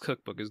Anarchist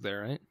Cookbook is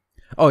there, right?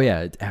 Oh yeah,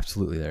 it's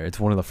absolutely there. It's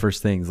one of the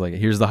first things. Like,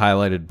 here's the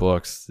highlighted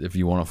books. If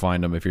you want to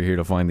find them, if you're here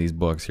to find these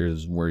books,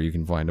 here's where you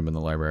can find them in the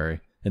library,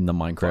 in the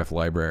Minecraft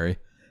library.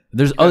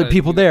 There's other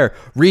people there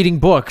reading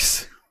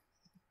books.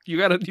 You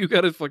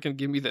gotta fucking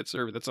give me that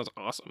server. That sounds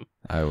awesome.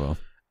 I will.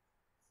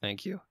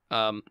 Thank you.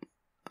 I'll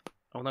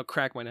now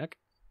crack my neck.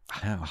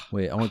 Ow.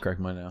 Wait, I want to crack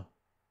mine now.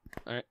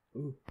 All right.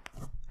 Ooh.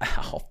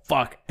 Ow,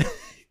 fuck. Did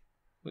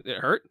it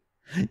hurt?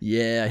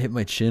 Yeah, I hit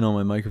my chin on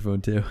my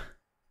microphone too.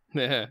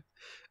 Yeah.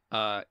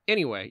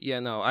 Anyway,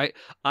 yeah, no,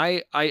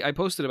 I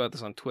posted about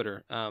this on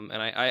Twitter, and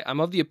I'm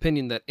of the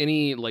opinion that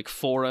any like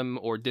forum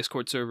or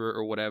Discord server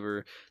or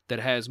whatever that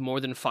has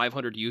more than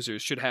 500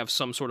 users should have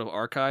some sort of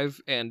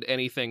archive, and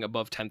anything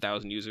above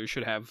 10,000 users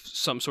should have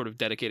some sort of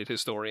dedicated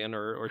historian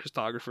or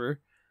historiographer,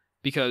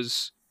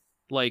 because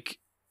like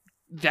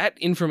that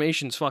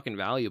information's fucking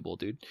valuable,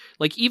 dude.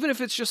 Like, even if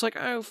it's just like,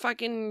 oh,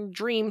 fucking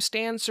Dream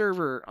stand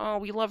server, oh,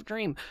 we love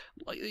Dream,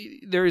 like,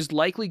 there is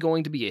likely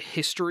going to be a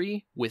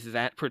history with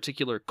that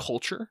particular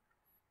culture,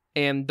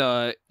 and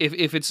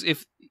if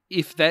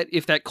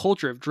that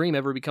culture of Dream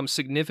ever becomes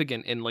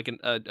significant in like and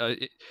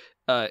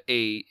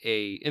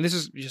this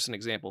is just an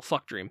example,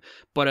 fuck Dream,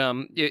 but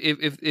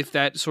if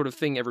that sort of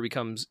thing ever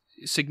becomes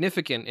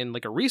significant in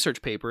like a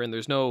research paper and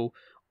there's no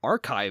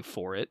archive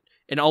for it,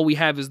 and all we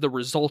have is the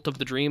result of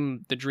the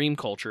dream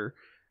culture,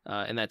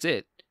 and that's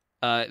it,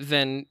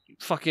 then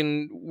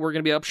fucking we're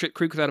gonna be up shit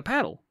creek without a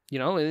paddle, you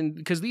know? And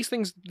because these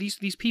things,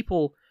 these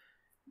people,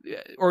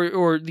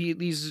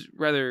 these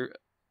rather,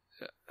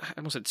 I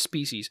almost said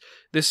species.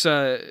 This you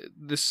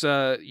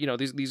know,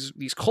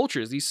 these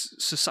cultures, these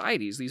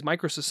societies, these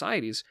micro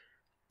societies,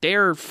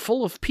 they're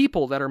full of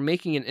people that are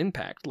making an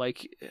impact.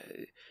 Like,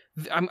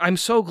 I'm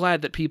so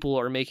glad that people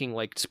are making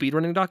like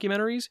speedrunning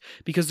documentaries,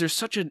 because there's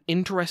such an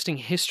interesting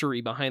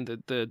history behind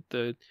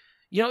the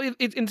you know,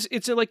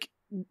 it's like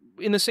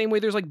in the same way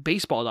there's like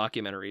baseball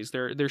documentaries,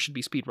 there should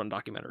be speedrun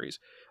documentaries.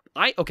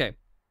 I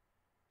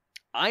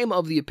am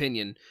of the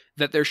opinion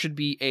that there should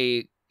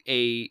be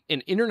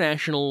an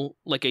international,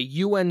 like a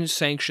UN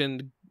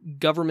sanctioned,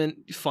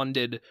 government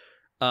funded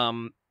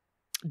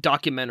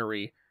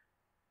documentary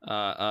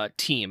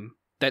team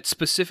that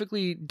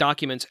specifically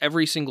documents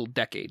every single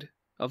decade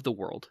of the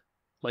world,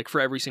 like for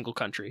every single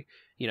country,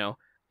 you know.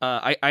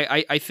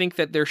 I think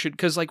that there should,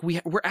 because like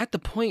we're at the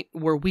point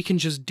where we can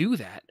just do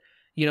that,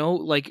 you know,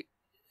 like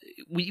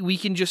we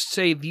can just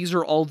say these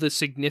are all the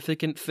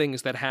significant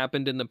things that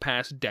happened in the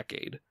past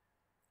decade.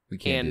 We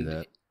can't do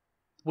that.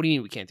 What do you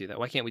mean we can't do that?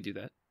 Why can't we do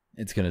that?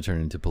 It's going to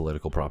turn into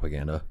political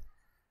propaganda.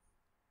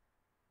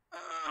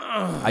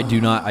 I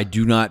do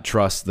not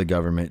trust the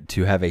government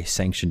to have a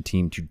sanctioned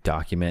team to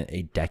document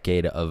a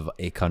decade of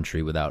a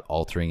country without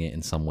altering it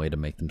in some way to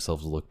make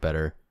themselves look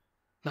better.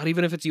 Not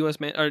even if it's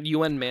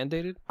UN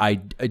mandated? I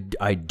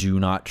do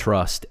not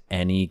trust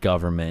any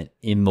government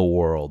in the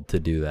world to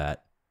do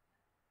that.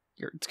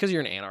 It's because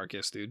you're an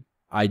anarchist, dude.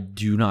 I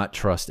do not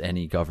trust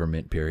any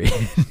government, period.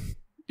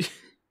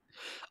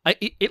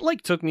 It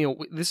like took me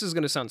this is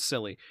going to sound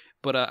silly,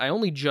 but I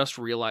only just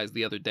realized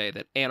the other day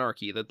that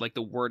anarchy, that like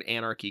the word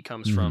anarchy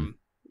comes from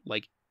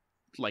like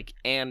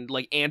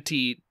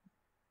anti-archy,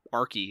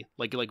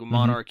 like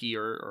monarchy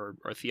or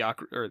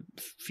theocracy, or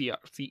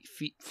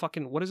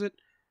fucking, what is it?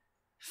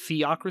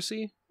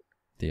 Theocracy?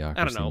 Theocracy,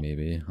 I don't know.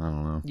 Maybe. I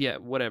don't know. Yeah,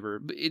 whatever.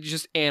 But it's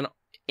just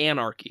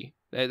anarchy.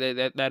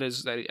 That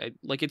is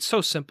like, it's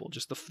so simple.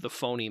 Just the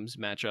phonemes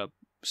match up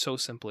so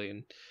simply,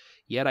 and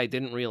yet I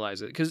didn't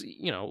realize it, because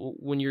you know,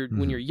 when you're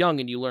young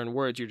and you learn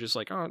words, you're just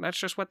like, oh, that's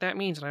just what that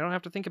means, and I don't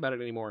have to think about it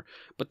anymore.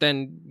 But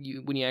then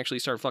when you actually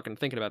start fucking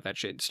thinking about that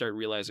shit, start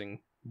realizing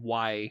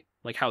why,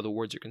 like how the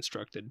words are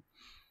constructed.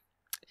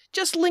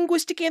 Just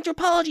linguistic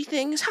anthropology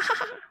things.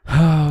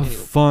 Oh,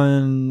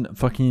 fun.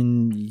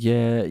 Fucking,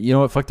 yeah. You know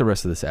what? Fuck the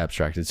rest of this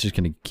abstract. It's just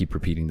going to keep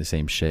repeating the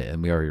same shit.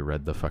 And we already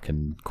read the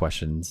fucking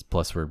questions.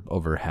 Plus, we're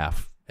over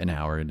half an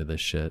hour into this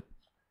shit.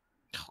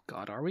 Oh,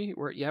 God, are we?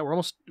 We're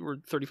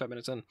 35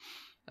 minutes in.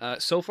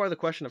 So far, the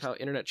question of how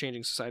internet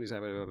changing societies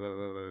have...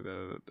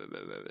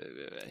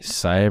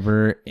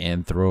 Cyber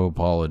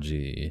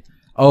anthropology.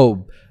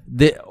 Oh,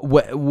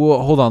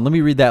 hold on. Let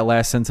me read that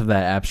last sentence of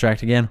that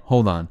abstract again.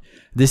 Hold on.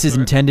 This is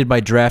intended by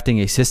drafting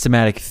a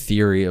systematic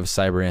theory of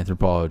cyber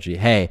anthropology.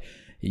 Hey,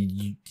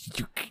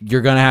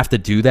 you're going to have to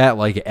do that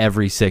like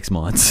every 6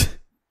 months.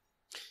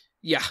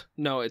 Yeah.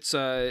 No, it's...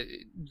 I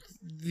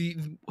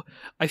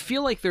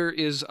feel like there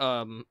is...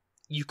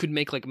 you could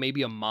make like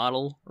maybe a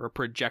model or a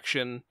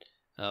projection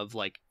of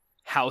like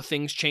how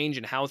things change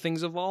and how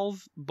things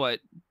evolve, but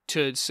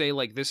to say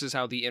like this is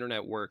how the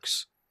internet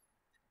works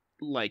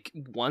like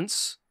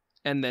once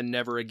and then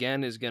never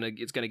again it's gonna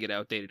get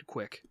outdated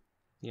quick.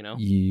 You know?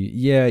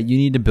 You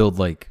need to build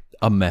like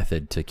a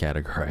method to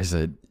categorize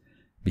it,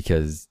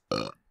 because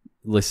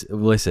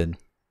listen,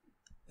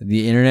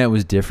 the internet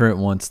was different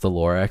once the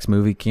Lorax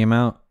movie came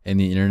out, and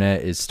the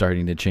internet is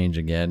starting to change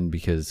again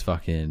because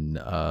fucking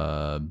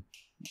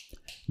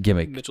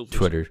gimmick Mitchell's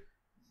Twitter.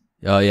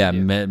 Oh yeah.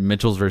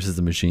 Mitchell's versus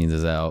the Machines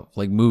is out.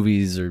 Like,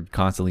 movies are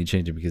constantly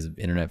changing because of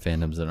internet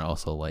fandoms, and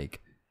also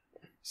like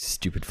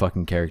stupid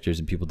fucking characters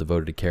and people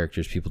devoted to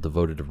characters, people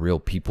devoted to real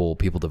people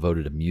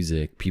devoted to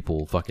music,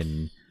 people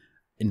fucking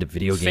into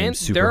video games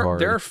super hard.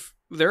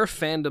 There are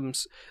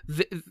fandoms.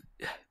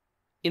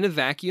 In a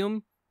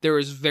vacuum, there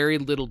is very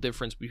little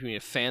difference between a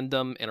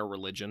fandom and a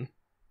religion.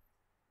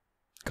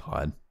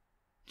 God,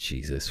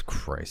 Jesus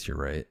Christ, you're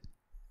right.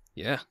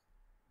 Yeah.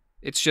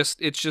 It's just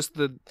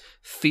the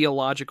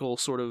theological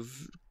sort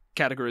of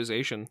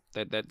categorization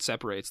that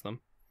separates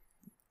them.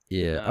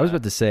 Yeah, I was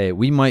about to say,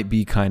 we might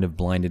be kind of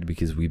blinded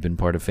because we've been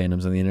part of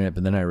fandoms on the internet,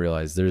 but then I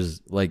realized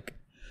there's like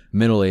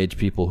middle-aged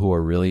people who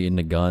are really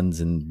into guns,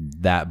 and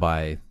that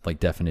by like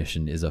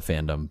definition is a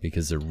fandom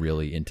because they're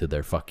really into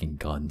their fucking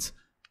guns.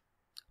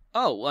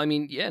 Oh, well, I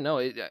mean, yeah,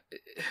 no,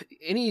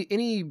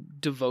 any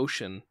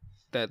devotion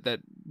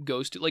that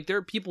goes to, like, there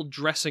are people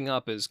dressing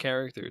up as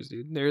characters,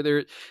 dude.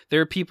 There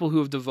are people who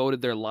have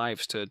devoted their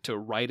lives to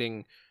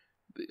writing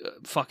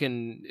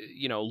fucking,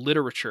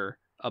 literature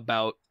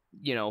about,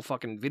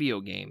 fucking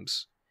video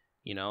games.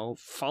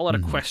 Fallout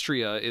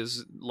Equestria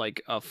is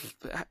like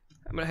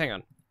hang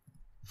on.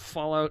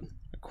 Fallout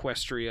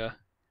Equestria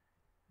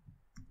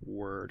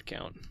word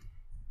count.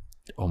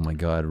 Oh my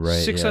god,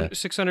 right.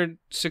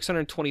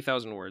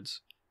 620,000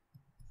 words.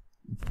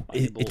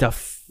 It's a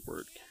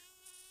word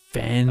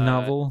fan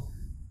novel?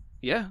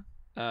 Yeah.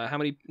 How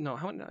many?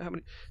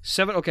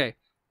 7. Okay.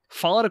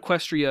 Fallout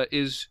Equestria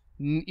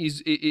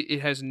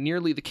it has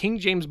nearly, the King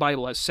James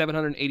Bible has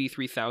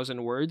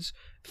 783,000 words.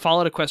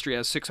 Fallout Equestria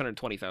has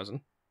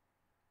 620,000.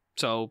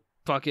 So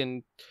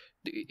fucking,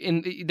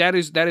 that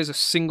is a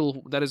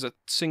single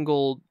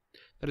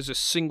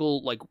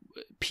like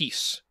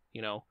piece.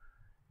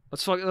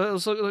 Let's look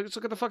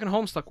at the fucking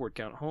Homestuck word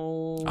count.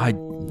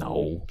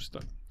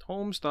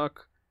 Homestuck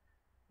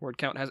word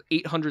count has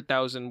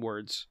 800,000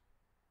 words.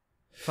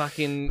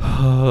 Fucking.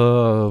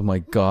 Oh my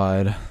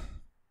god.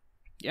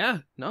 Yeah.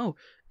 No.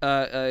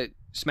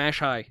 Smash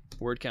High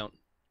word count.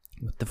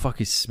 What the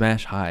fuck is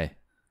Smash High?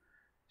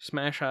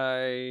 Smash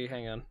High.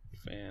 Hang on.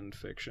 Fan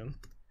fiction.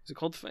 Is it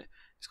called?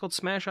 It's called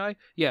Smash High.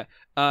 Yeah.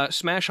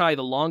 Smash High,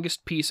 the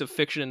longest piece of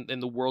fiction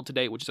in the world to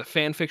date, which is a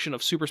fan fiction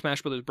of Super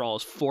Smash Bros. Brawl,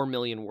 is 4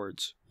 million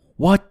words.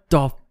 What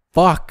the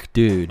fuck,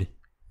 dude?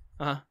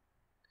 The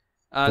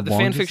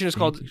fan fiction is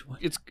called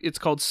it's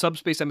called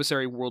Subspace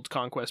Emissary World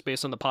Conquest,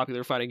 based on the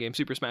popular fighting game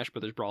Super Smash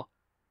Bros. Brawl.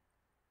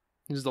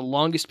 It is the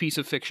longest piece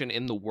of fiction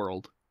in the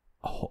world.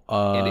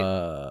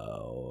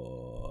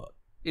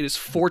 It is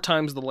 4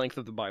 times the length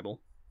of the Bible.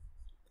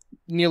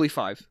 Nearly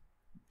 5.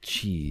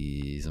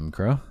 Jeez,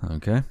 crow.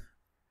 Okay.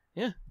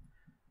 Yeah.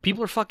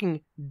 People are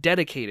fucking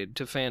dedicated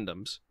to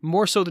fandoms,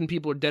 more so than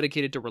people are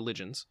dedicated to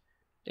religions.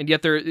 And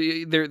yet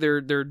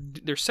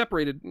they're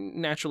separated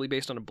naturally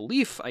based on a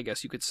belief, I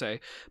guess you could say.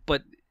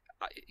 But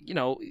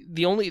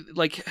the only,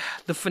 like,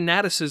 the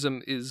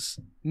fanaticism is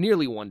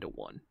nearly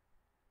 1-to-1.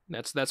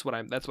 That's what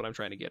I'm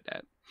trying to get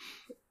at.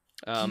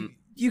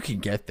 You can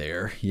get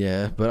there,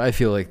 yeah, but I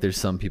feel like there's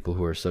some people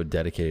who are so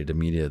dedicated to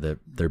media that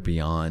they're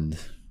beyond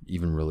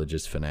even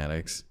religious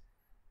fanatics.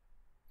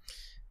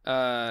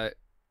 You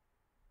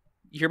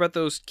hear about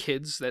those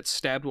kids that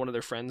stabbed one of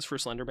their friends for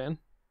Slender Man?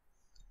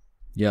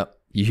 Yep.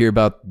 You hear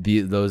about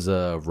those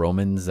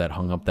Romans that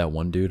hung up that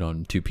one dude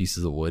on 2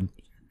 pieces of wood?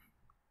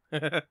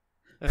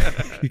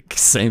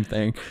 Same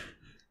thing.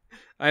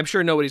 I'm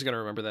sure nobody's going to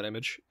remember that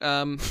image.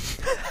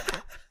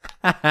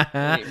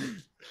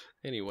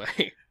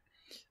 Anyway,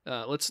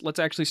 let's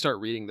actually start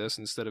reading this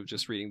instead of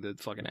just reading the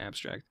fucking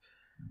abstract.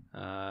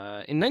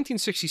 In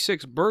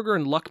 1966, Berger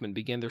and Luckman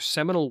began their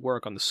seminal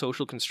work on the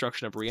social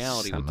construction of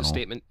reality with the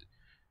statement...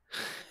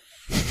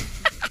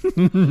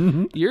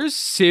 You're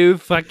so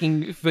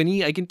fucking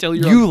funny. I can tell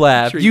you're... You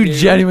laughed. You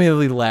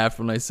genuinely laughed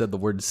when I said the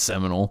word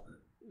seminal.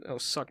 Oh,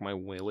 suck my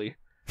whaley.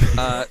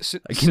 I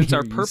can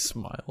hear you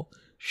smile.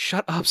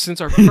 Shut up. Since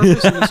our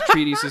purpose in this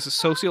treatise is a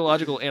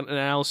sociological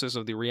analysis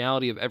of the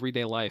reality of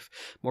everyday life,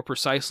 more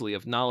precisely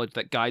of knowledge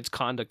that guides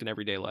conduct in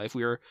everyday life,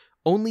 we are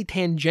only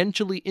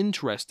tangentially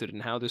interested in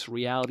how this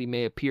reality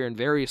may appear in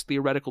various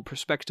theoretical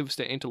perspectives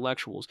to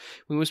intellectuals.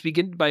 We must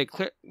begin by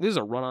this is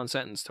a run-on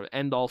sentence to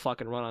end all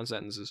fucking run-on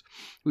sentences.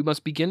 We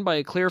must begin by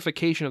a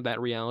clarification of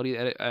that reality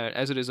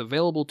as it is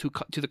available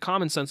to the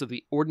common sense of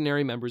the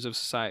ordinary members of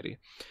society.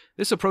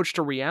 This approach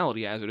to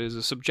reality, as it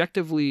is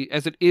subjectively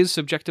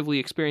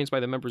experienced by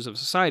the members of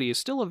society, is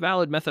still a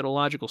valid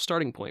methodological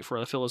starting point for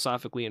a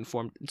philosophically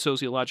informed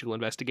sociological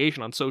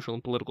investigation on social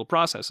and political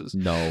processes.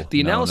 No. Oh,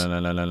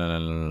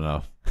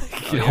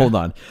 yeah.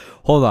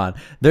 Hold on.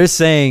 They're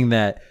saying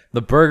that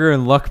the Berger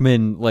and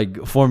Luckman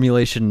like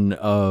formulation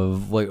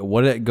of like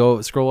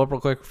scroll up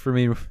real quick for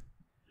me.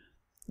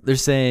 They're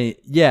saying,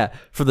 yeah,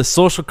 for the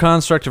social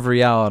construct of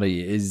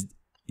reality is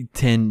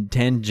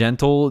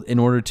tangential in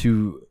order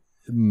to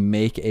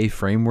make a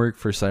framework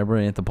for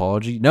cyber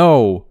anthropology?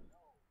 No.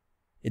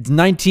 It's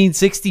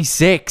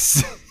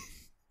 1966.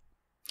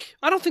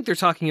 I don't think they're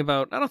talking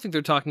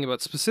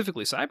about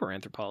specifically cyber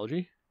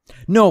anthropology.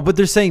 No, but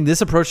they're saying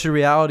this approach to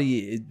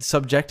reality,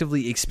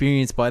 subjectively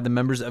experienced by the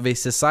members of a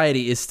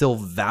society, is still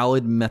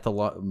valid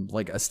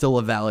still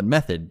a valid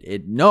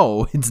method.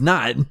 No, it's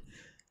not.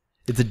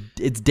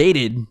 It's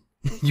dated.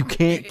 You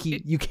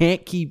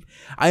can't keep.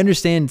 I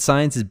understand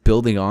science is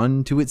building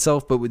on to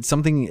itself, but with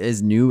something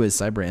as new as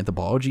cyber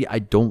anthropology, I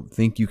don't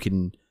think you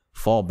can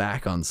fall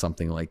back on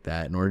something like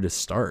that in order to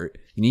start.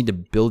 You need to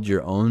build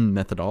your own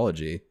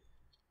methodology.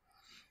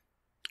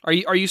 Are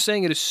you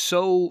saying it is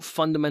so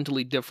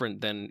fundamentally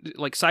different than,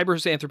 like,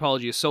 cyber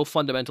anthropology is so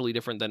fundamentally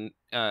different than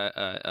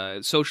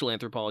social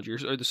anthropology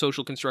or the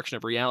social construction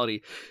of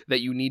reality that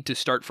you need to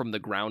start from the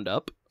ground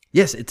up?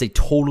 Yes, it's a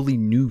totally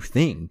new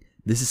thing.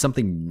 This is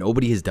something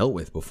nobody has dealt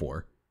with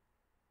before.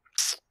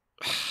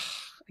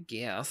 I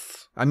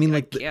guess. I mean,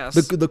 like,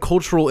 the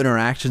cultural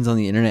interactions on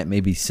the internet may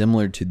be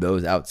similar to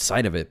those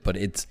outside of it, but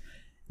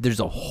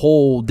there's a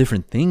whole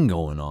different thing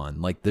going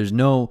on. Like, there's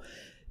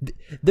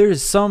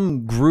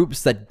some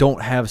groups that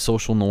don't have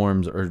social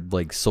norms or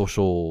like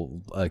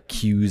social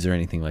cues or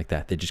anything like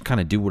that. They just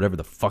kind of do whatever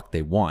the fuck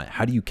they want.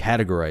 How do you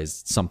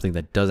categorize something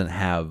that doesn't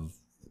have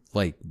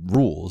like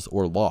rules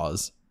or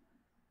laws?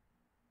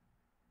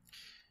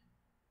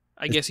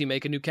 I guess you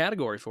make a new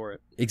category for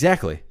it.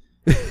 Exactly.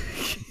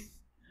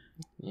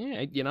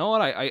 Yeah, you know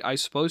what? I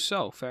suppose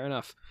so. Fair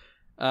enough.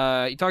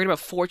 You talking about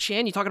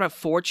 4chan? You talking about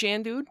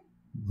 4chan, dude?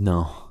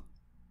 No.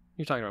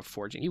 You're talking about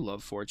 4chan. You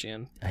love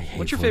 4chan. I hate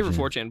What's your 4chan. favorite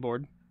 4chan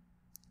board?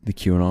 The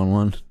QAnon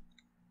one.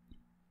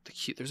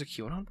 There's a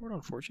QAnon board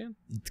on 4chan?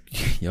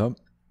 Yup.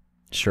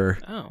 Sure.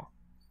 Oh.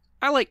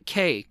 I like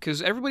K,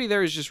 because everybody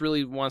there is just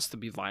really wants to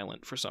be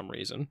violent for some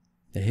reason.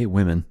 They hate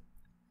women.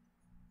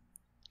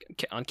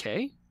 On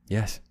K?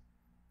 Yes.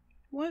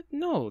 What?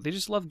 No, they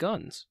just love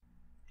guns.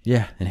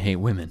 Yeah, and hate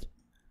women.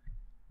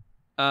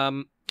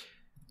 I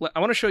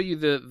want to show you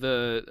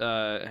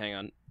the hang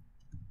on.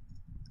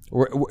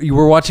 You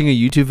were watching a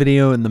YouTube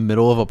video in the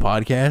middle of a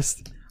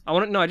podcast?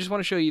 I just want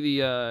to show you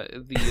the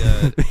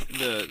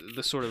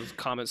sort of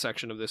comment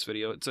section of this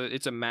video. It's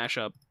a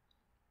mashup.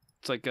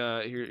 It's like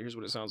here's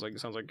what it sounds like. It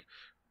sounds like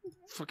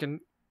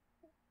fucking,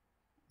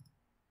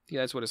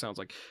 yeah, that's what it sounds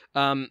like.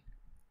 And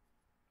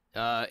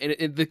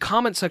the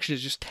comment section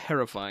is just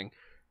terrifying.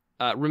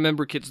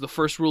 Remember, kids, the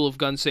first rule of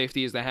gun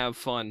safety is to have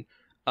fun.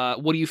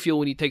 What do you feel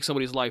when you take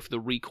somebody's life? The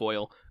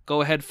recoil.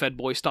 Go ahead, Fed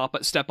boy.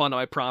 Step onto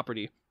my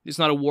property. It's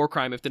not a war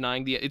crime if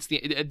denying the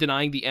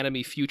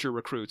enemy future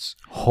recruits.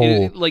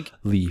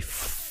 Holy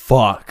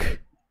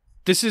fuck!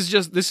 This is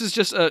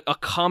just a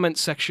comment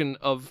section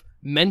of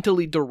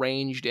mentally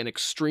deranged and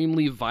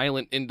extremely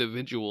violent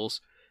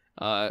individuals,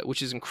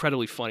 which is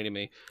incredibly funny to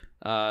me.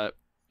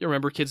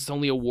 Remember, kids, it's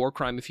only a war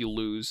crime if you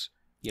lose.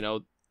 You know,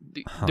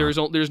 there's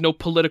no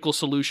political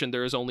solution.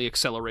 There is only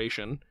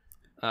acceleration.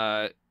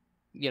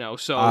 You know,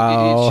 so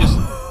it's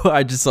just...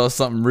 I just saw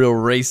something real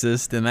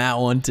racist in that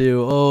one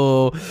too.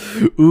 Oh,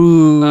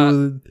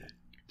 ooh.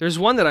 There's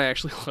one that I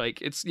actually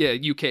like. It's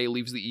UK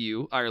leaves the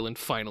EU. Ireland,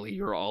 finally,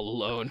 you're all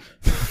alone.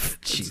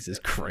 Jesus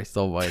Christ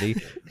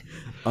Almighty.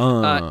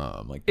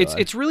 Oh my God.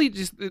 It's really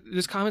just,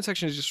 this comment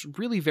section is just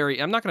really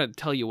very. I'm not going to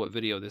tell you what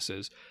video this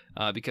is,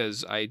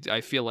 because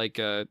I feel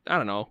like I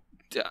don't know.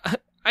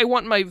 I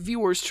want my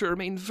viewers to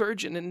remain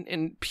virgin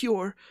and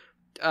pure.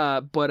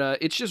 But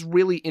it's just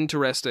really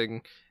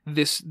interesting.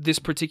 This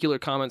particular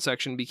comment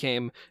section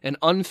became an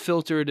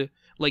unfiltered,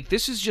 like,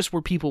 this is just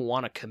where people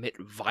want to commit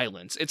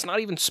violence. It's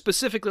not even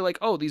specifically like,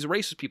 oh, these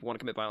racist people want to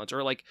commit violence,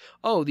 or like,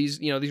 oh, these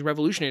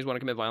revolutionaries want to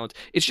commit violence.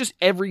 It's just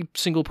every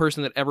single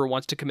person that ever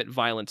wants to commit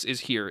violence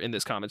is here in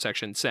this comment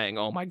section saying,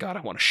 oh my God,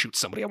 I want to shoot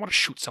somebody. I want to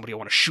shoot somebody. I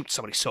want to shoot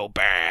somebody so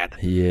bad.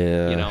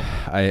 Yeah. You know?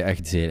 I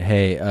can see it.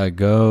 Hey,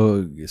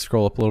 go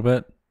scroll up a little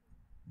bit.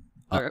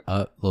 Okay.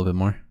 A little bit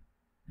more.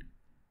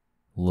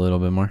 Little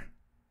bit more.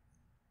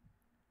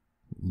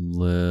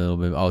 Little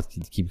bit. I'll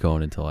keep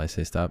going until I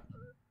say stop.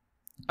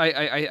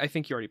 I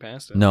think you already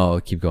passed it. No,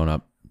 keep going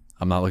up.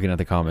 I'm not looking at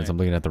the comments. Okay. I'm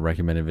looking at the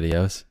recommended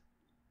videos.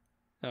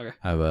 Okay.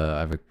 I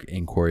have an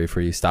inquiry for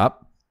you.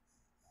 Stop.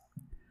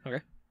 Okay.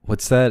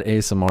 What's that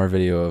ASMR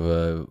video of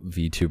a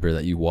VTuber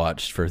that you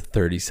watched for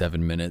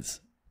 37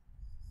 minutes?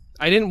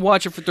 I didn't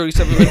watch it for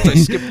 37 minutes. I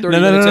skipped 30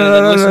 minutes and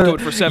then listened to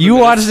it for 7 minutes. You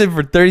watched it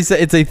for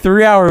 37. It's a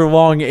 3-hour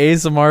long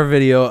ASMR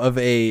video of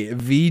a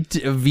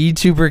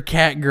VTuber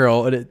cat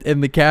girl,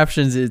 and the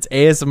captions, it's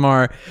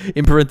ASMR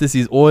in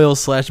parentheses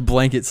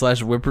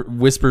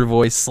oil/blanket/whisper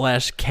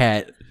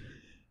voice/cat.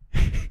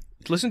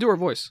 Listen to her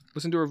voice.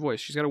 Listen to her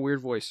voice. She's got a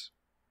weird voice.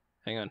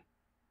 Hang on.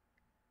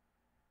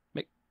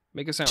 Make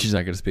a sound. She's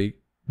not gonna speak.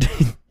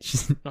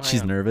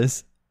 she's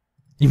nervous.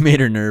 You made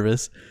her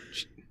nervous.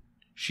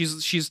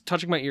 She's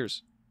touching my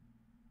ears.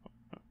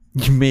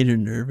 You made her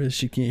nervous.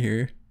 She can't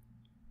hear.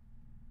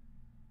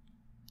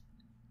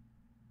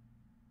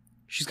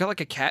 She's got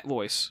like a cat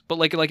voice, but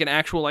like an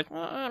actual like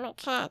I'm a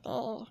cat,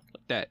 like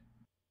that.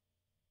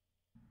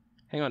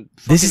 Hang on.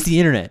 This is the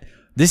internet.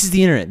 This is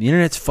the internet. The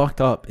internet's fucked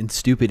up and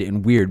stupid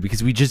and weird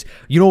because we just,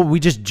 what we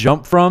just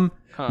jump from?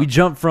 Huh. We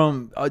jump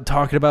from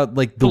talking about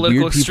like the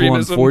political weird people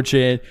on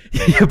 4chan.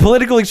 Yeah,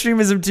 political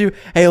extremism too.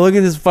 Hey, look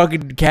at this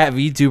fucking cat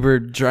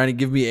VTuber trying to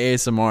give me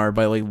ASMR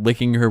by like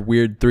licking her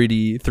weird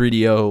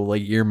 3DO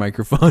like ear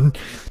microphone.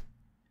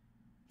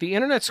 The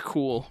internet's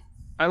cool.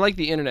 I like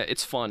the internet.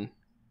 It's fun.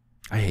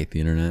 I hate the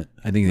internet.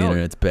 I think the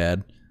internet's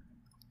bad.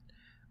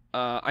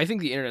 I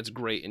think the internet's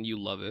great and you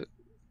love it.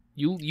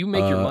 You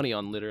make your money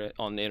on the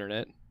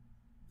internet.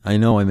 I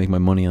know I make my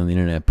money on the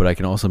internet, but I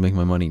can also make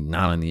my money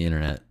not on the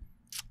internet.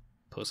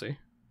 Pussy.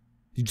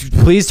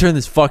 Please turn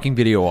this fucking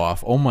video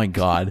off. Oh my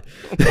god.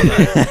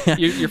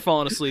 You're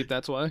falling asleep,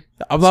 that's why?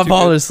 I'm not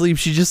falling asleep.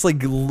 She just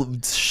like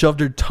shoved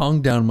her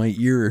tongue down my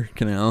ear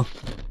canal.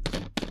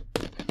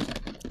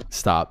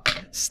 Stop.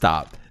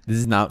 This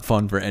is not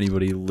fun for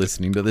anybody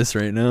listening to this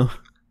right now.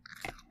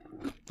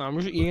 I'm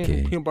just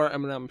eating peanut butter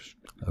M&Ms.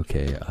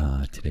 Okay,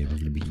 today we're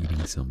gonna be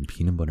eating some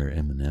peanut butter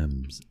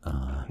M&Ms.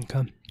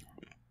 Okay.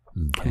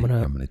 I'm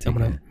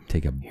gonna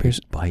take a big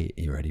bite.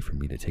 You ready for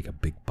me to take a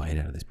big bite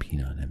out of this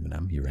peanut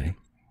M&M? You ready?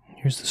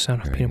 Here's the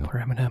sound of peanut butter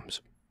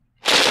M&Ms.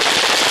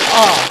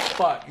 Oh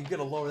fuck! You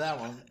gotta lower that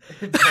one.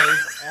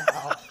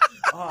 Ow.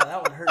 Oh,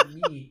 that one hurt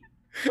me.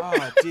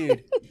 Oh,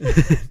 dude.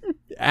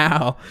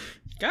 Ow.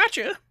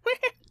 Gotcha.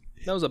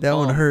 That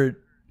one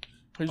hurt.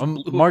 I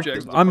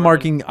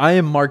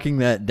am marking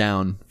that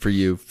down for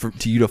you,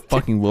 to you to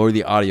fucking lower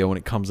the audio when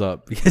it comes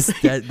up because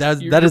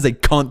that is a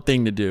cunt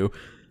thing to do.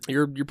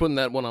 You're putting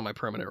that one on my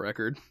permanent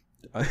record.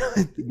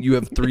 You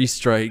have 3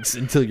 strikes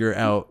until you're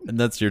out, and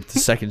that's your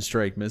second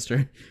strike,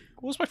 mister.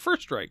 What was my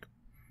first strike?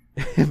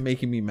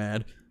 Making me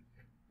mad.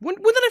 When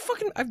did I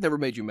I've never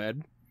made you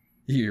mad.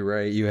 You're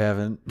right, you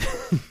haven't.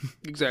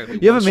 Exactly.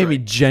 You haven't made me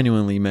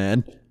genuinely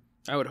mad.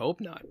 I would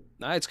hope not.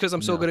 Nah, it's because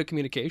I'm so good at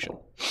communication.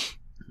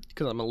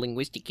 Because I'm a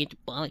linguistic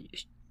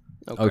anthropologist.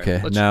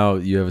 Okay, now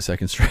you have a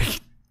second strike.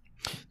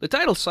 The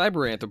title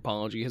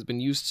cyberanthropology has been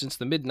used since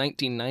the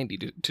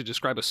mid-1990s to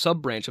describe a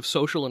sub-branch of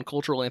social and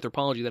cultural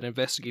anthropology that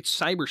investigates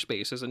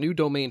cyberspace as a new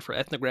domain for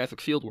ethnographic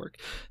fieldwork.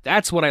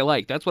 That's what I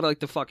like. That's what I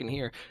like to fucking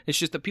hear. It's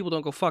just that people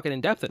don't go fucking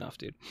in-depth enough,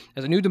 dude.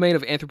 As a new domain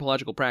of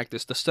anthropological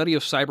practice, the study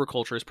of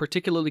cyberculture is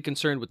particularly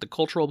concerned with the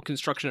cultural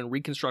construction and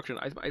reconstruction.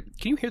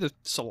 Can you hear the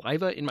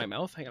saliva in my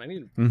mouth? Hang on, I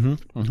need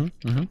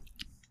to...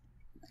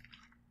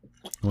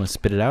 You want to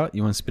spit it out?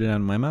 You want to spit it out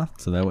in my mouth?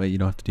 So that way you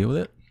don't have to deal with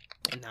it?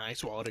 Nah, I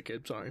swallowed it,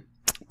 kid. Sorry.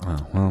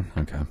 Oh, well,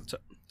 okay.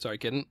 Sorry,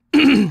 kidding.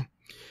 The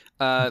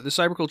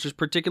cyberculture is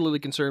particularly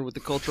concerned with the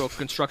cultural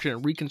construction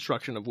and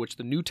reconstruction of which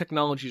the new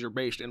technologies are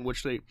based, and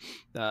which they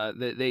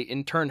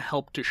in turn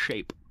help to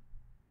shape,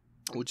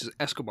 which is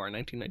Escobar in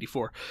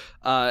 1994.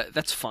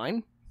 That's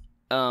fine.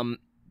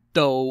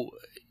 Though,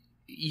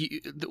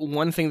 the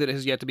one thing that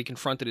has yet to be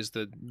confronted is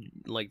the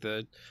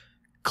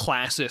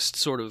classist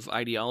sort of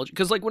ideology.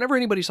 Because, like, whenever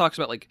anybody talks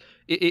about, like,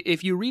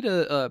 if you read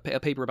a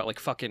paper about, like,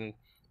 fucking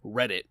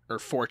Reddit or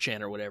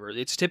 4chan or whatever,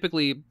 it's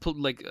typically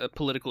a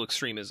political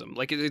extremism.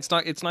 Like, it's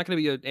not going to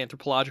be an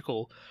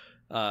anthropological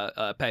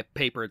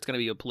paper. It's going to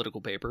be a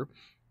political paper,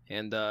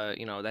 and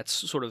that's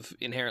sort of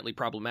inherently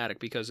problematic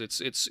because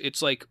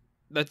it's like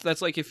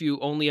that's like if you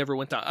only ever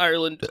went to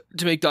Ireland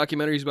to make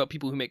documentaries about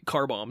people who make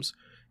car bombs,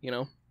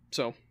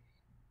 so.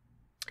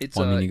 It's,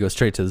 you go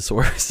straight to the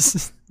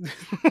source.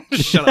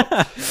 Shut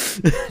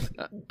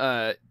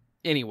up.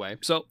 Anyway,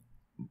 so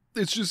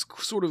it's just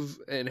sort of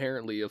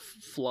inherently a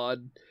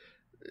flawed...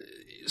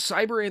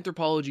 Cyber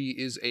anthropology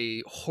is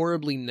a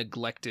horribly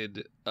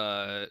neglected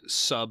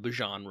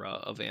sub-genre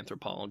of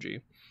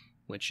anthropology,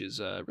 which is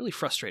really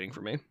frustrating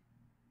for me.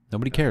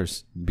 Nobody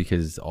cares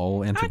because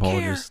all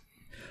anthropologists...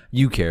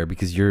 You care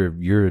because you're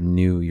a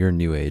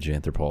new age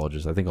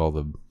anthropologist. I think all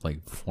the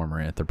former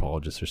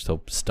anthropologists are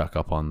still stuck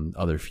up on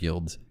other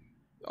fields.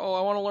 Oh,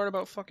 I want to learn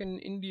about fucking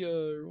India.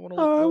 I want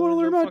to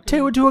learn about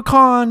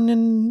Teotihuacan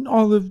and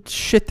all the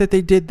shit that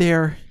they did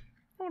there.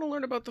 I want to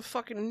learn about the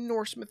fucking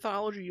Norse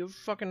mythology of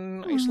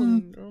fucking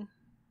Iceland.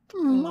 I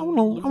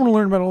want to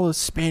learn about all the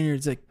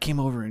Spaniards that came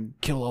over and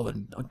killed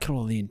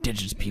all the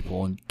indigenous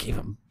people and gave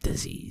them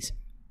disease.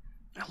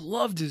 I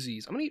love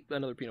disease. I'm gonna eat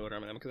another peanut butter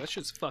M&M because that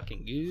shit's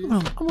fucking good. I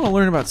want to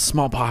learn about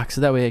smallpox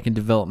so that way I can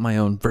develop my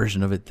own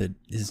version of it that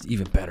is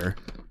even better.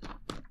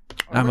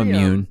 I'm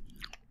immune.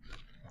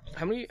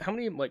 How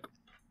many like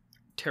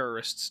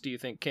terrorists do you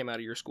think came out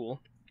of your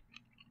school?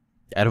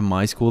 Out of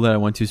my school that I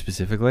went to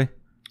specifically?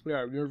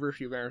 Yeah,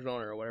 University of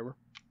Arizona or whatever.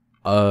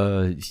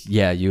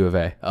 Yeah, U of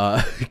A.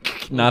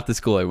 Not the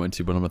school I went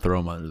to, but I'm gonna throw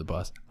them under the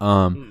bus.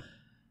 I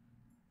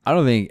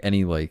don't think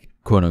any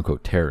quote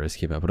unquote terrorists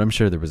came out, but I'm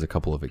sure there was a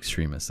couple of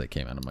extremists that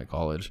came out of my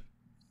college.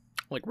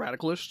 Like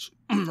radicalists?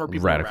 Or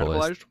people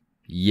radicalized?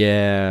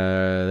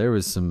 Yeah, there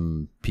was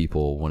some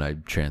people when I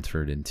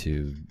transferred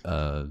into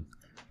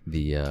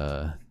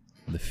the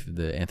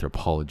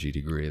anthropology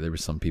degree. There were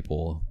some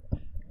people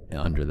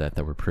under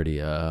that were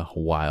pretty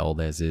wild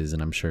as is,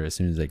 and I'm sure as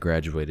soon as they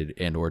graduated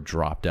and or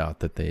dropped out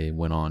that they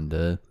went on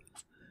to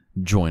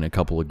join a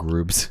couple of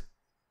groups.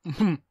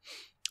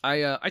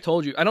 I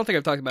told you, I don't think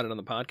I've talked about it on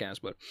the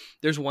podcast, but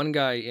there's one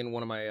guy in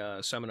one of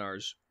my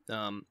seminars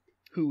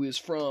who is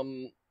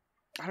from,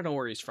 I don't know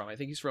where he's from. I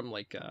think he's from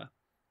like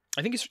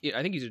I think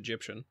he's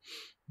Egyptian,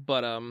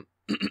 but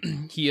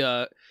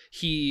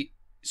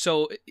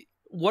so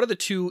what are the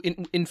two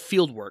in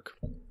field work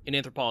in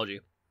anthropology?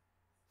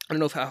 I don't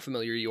know how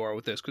familiar you are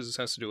with this because this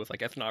has to do with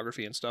like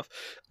ethnography and stuff.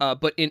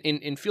 But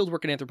in field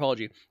work in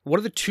anthropology, what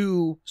are the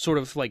two sort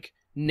of like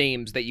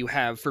names that you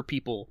have for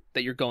people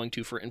that you're going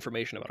to for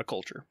information about a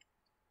culture?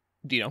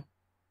 Do you know?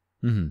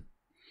 Mm-hmm.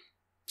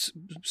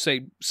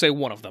 Say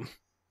one of them.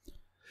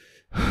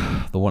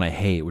 The one I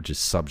hate, which is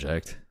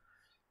subject.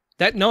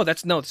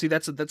 See,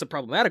 that's a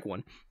problematic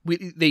one.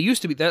 They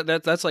used to be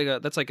that's like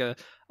a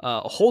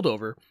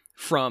holdover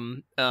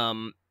from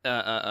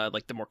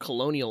like the more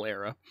colonial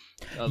era.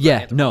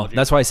 Yeah, no,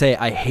 that's why I say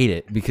I hate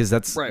it, because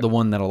that's right. The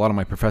one that a lot of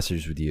my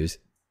professors would use.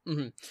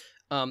 Mm-hmm.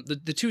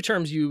 The two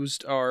terms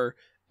used are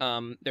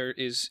there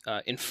is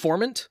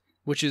informant,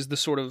 which is the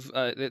sort of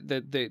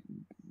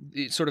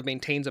it sort of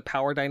maintains a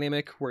power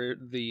dynamic where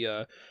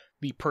the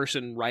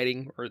person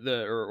writing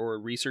or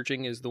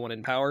researching is the one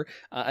in power,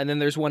 and then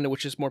there's one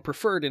which is more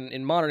preferred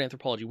in modern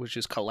anthropology, which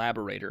is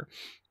collaborator.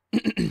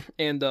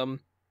 And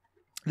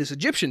this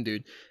Egyptian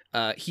dude,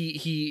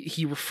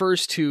 he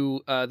refers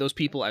to those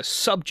people as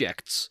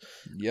subjects.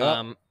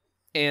 Yeah.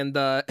 And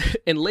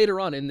later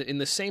on in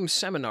the same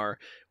seminar,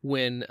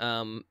 when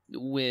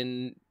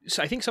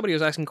so I think somebody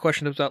was asking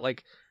questions about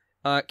like,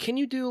 can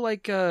you do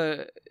like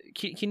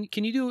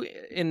can you do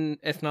an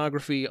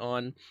ethnography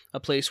on a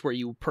place where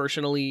you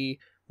personally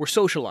were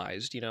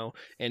socialized,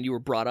 and you were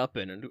brought up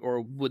in,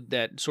 or would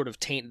that sort of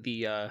taint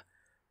the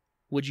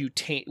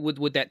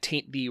would that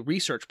taint the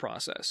research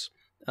process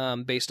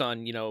based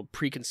on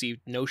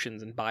preconceived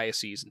notions and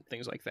biases and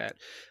things like that?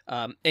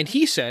 And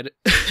he said,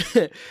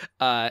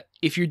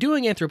 if you're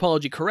doing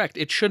anthropology correct,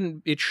 it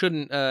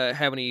shouldn't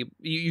have any.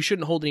 You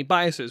shouldn't hold any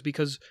biases,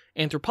 because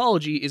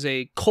anthropology is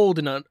a cold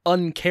and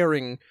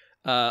uncaring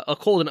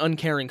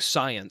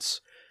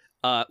science,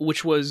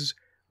 which was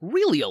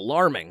really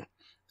alarming,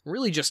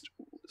 really just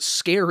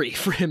scary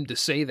for him to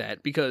say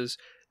that, because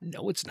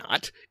no, it's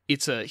not.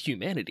 It's a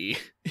humanity.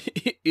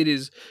 It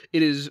is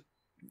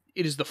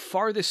the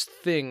farthest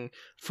thing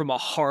from a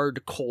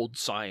hard, cold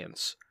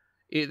science.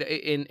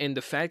 And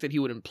the fact that he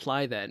would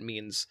imply that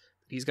means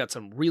he's got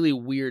some really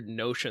weird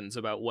notions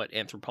about what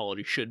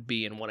anthropology should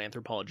be and what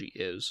anthropology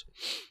is.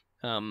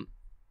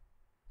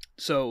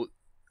 So,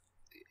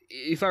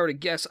 if I were to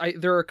guess,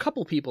 there are a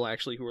couple people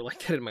actually who were like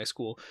that in my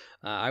school.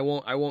 I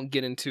won't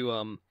get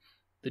into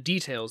the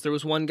details. There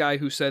was one guy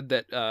who said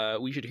that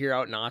we should hear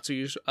out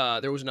Nazis.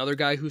 There was another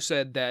guy who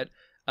said that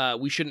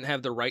we shouldn't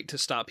have the right to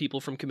stop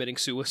people from committing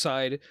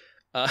suicide.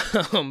 There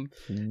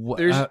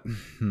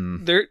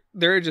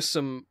are just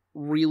some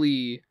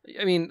really,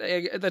 I mean,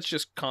 that's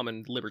just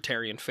common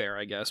libertarian fare,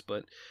 I guess,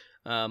 but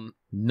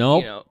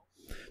nope.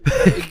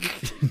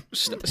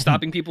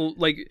 Stopping people,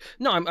 like,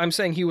 no, I'm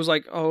saying he was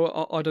like,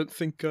 I don't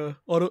think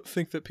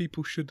that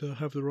people should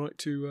have the right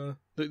to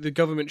the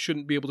government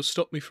shouldn't be able to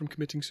stop me from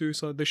committing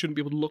suicide. They shouldn't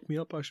be able to lock me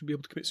up. I should be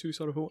able to commit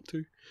suicide if I want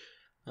to.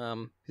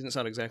 He doesn't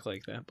sound exactly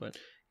like that, but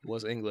he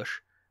was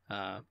English.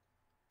 It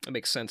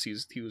makes sense.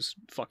 He was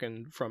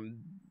fucking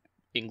from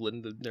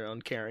England. They're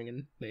uncaring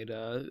and they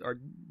are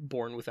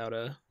born without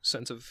a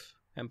sense of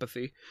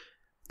empathy.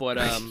 But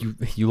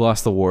you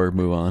lost the war.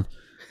 Move on.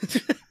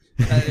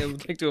 I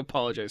would like to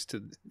apologize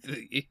to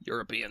the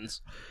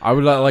Europeans. I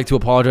would like to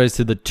apologize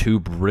to the 2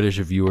 British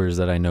viewers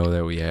that I know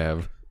that we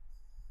have.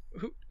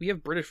 We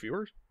have British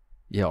viewers?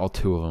 Yeah, all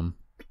 2 of them.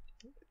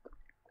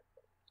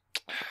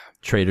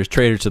 Traitors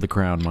to the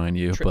crown, mind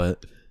you,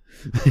 but...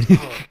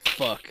 Oh,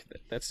 fuck.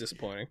 That's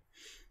disappointing.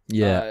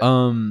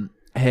 Yeah,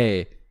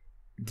 hey,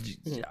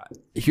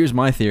 here's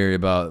my theory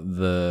about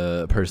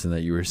the person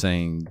that you were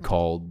saying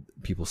called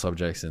people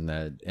subjects and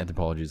that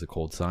anthropology is a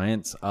cold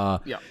science.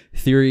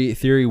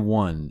 Theory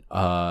 1,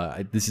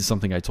 this is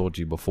something I told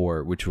you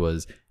before, which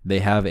was they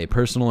have a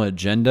personal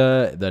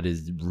agenda that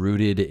is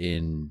rooted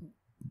in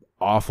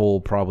awful,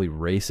 probably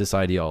racist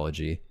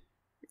ideology.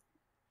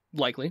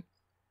 Likely.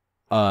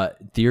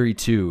 Theory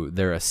 2,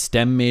 they're a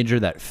STEM major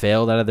that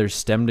failed out of their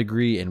STEM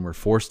degree and were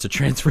forced to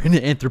transfer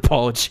into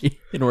anthropology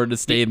in order to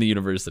stay in the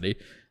university.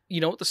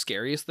 You know what the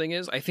scariest thing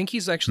is? I think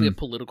he's actually a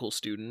political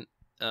student.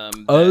 He's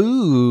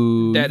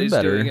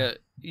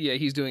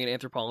doing an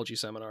anthropology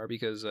seminar,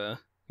 because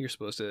you're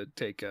supposed to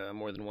take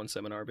more than one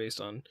seminar based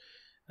on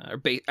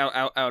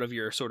out of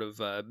your sort of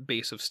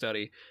base of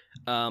study.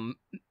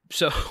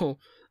 So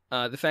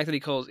the fact that he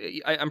calls,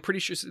 I'm pretty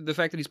sure the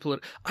fact that he's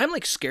political. I'm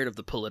like scared of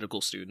the political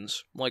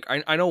students. Like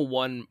I know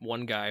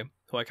one guy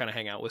who I kind of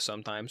hang out with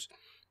sometimes,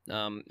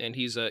 and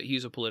he's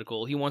a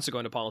political. He wants to go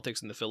into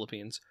politics in the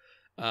Philippines,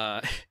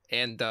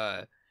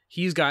 and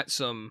he's got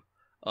some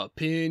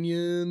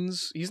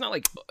opinions. He's not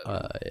like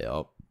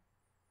yep.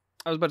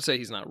 I was about to say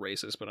he's not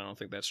racist, but I don't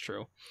think that's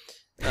true.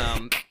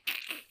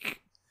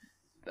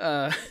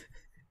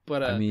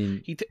 But I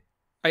mean,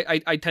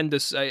 I tend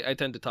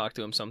to talk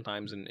to him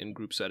sometimes in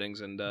group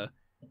settings, and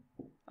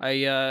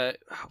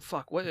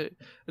Fuck, what?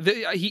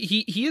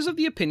 He is of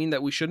the opinion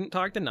that we shouldn't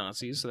talk to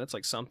Nazis, so that's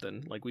like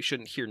something. Like, we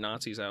shouldn't hear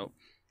Nazis out.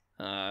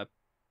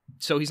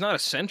 So he's not a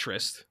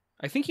centrist.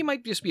 I think he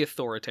might just be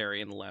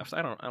authoritarian left.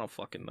 I don't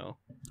fucking know.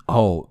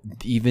 Oh,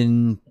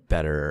 even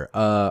better.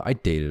 I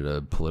dated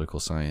a political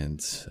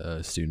science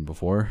student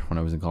before when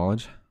I was in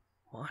college.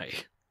 Why?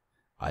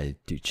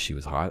 Dude, she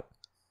was hot.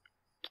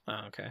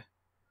 Oh, okay.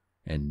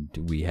 And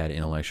we had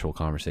intellectual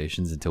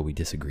conversations until we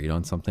disagreed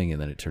on something,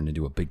 and then it turned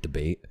into a big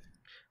debate.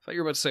 I thought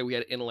you were about to say we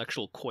had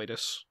intellectual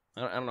coitus.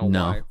 I don't know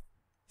why.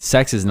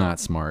 Sex is not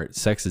smart.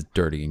 Sex is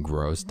dirty and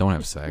gross. Don't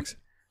have sex.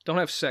 Don't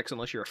have sex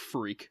unless you're a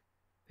freak.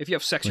 If you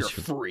have sex, you're a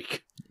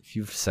freak. If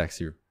you have sex,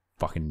 you're a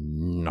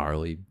fucking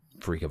gnarly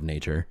freak of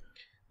nature.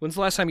 When's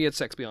the last time you had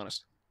sex? Be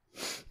honest.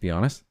 Be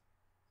honest?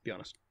 Be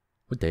honest.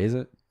 What day is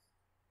it?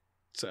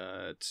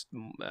 It's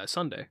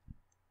Sunday.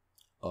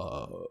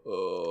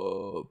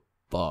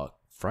 Fuck.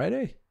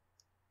 Friday?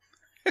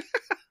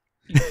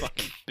 You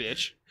fucking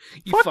bitch.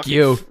 Fuck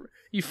you.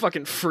 You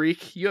fucking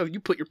freak. You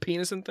put your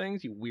penis in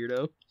things, you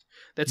weirdo.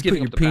 That's you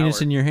giving put up your the penis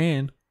power. in your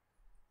hand.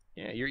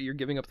 Yeah, you're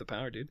giving up the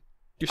power, dude.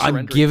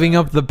 I'm giving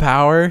up the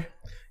power?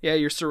 Yeah,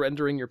 you're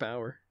surrendering your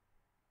power.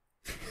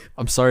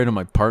 I'm sorry to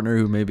my partner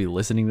who may be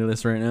listening to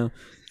this right now.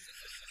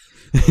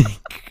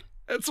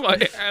 That's why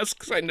I ask,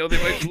 because I know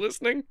they might be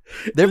listening.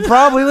 They're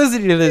probably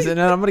listening to this, and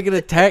I'm going to get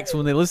a text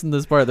when they listen to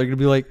this part. They're going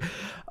to be like,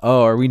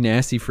 oh, are we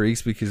nasty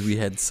freaks because we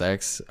had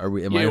sex?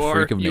 Am I a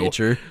freak of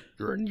nature?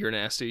 You're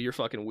nasty. You're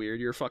fucking weird.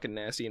 You're fucking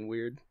nasty and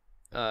weird.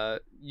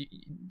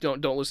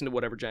 Don't listen to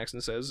whatever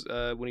Jackson says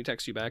when he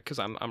texts you back, because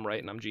I'm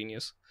right and I'm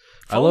genius.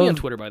 Follow me on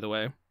Twitter, by the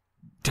way.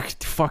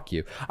 Fuck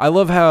you. I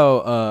love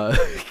how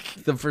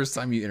the first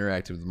time you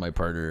interacted with my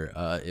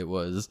partner, it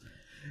was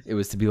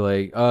to be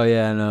like, oh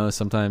yeah, no,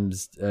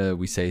 sometimes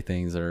we say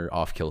things that are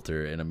off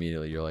kilter, and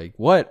immediately you're like,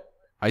 what?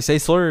 I say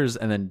slurs,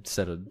 and then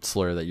said a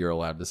slur that you're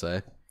allowed to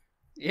say.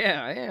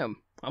 Yeah, I am.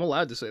 I'm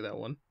allowed to say that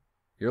one.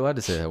 You're allowed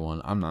to say that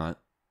one. I'm not.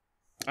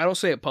 I don't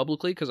say it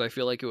publicly because I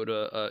feel like it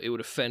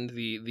would offend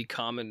the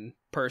common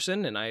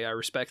person, and I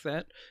respect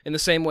that. In the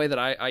same way that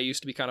I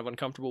used to be kind of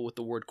uncomfortable with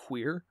the word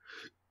queer,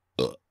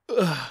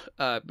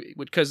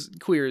 because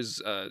queer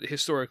has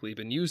historically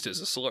been used as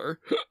a slur.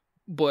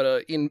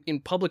 But in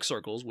public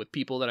circles with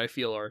people that I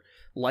feel are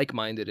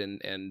like-minded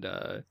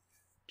and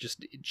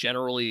just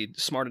generally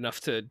smart enough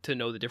to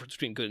know the difference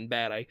between good and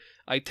bad,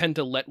 I tend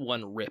to let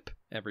one rip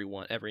every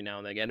now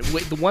and again.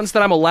 The ones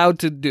that I'm allowed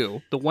to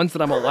do, the ones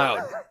that I'm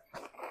allowed,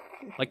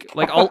 like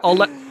I'll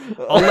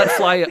let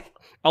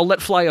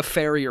fly a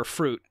fairy or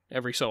fruit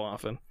every so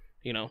often,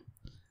 you know.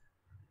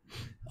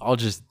 I'll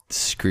just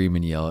scream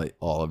and yell at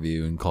all of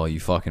you and call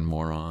you fucking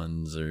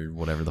morons or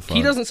whatever the fuck.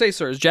 He doesn't say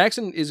slurs.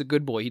 Jackson is a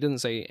good boy. He doesn't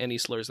say any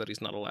slurs that he's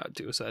not allowed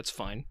to, so that's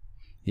fine.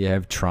 Yeah, I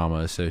have trauma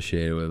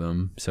associated with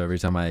him, so every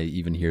time I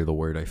even hear the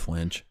word, I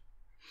flinch.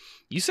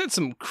 You said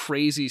some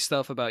crazy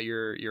stuff about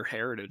your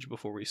heritage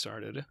before we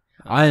started.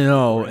 I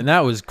know, and that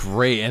was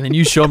great. And then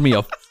you showed me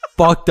a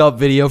fucked up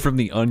video from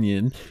The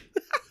Onion.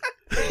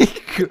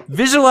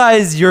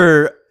 Visualize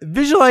your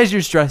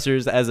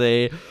stressors as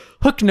a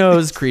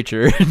hook-nosed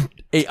creature.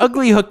 A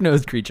ugly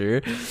hook-nosed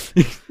creature.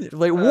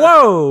 Like,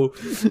 whoa!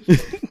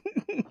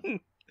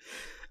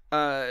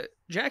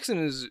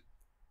 Jackson is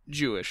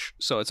Jewish,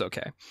 so it's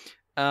okay.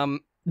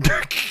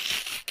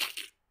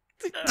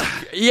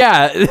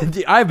 Yeah,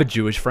 I have a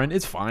Jewish friend.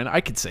 It's fine. I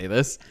could say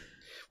this.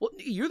 Well,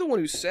 you're the one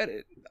who said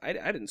it. I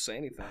didn't say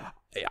anything.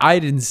 I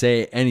didn't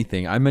say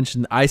anything.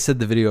 I said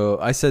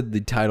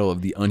the title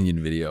of the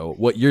Onion video.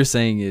 What you're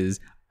saying is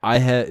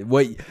I'm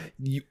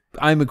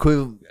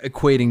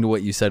equating to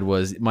what you said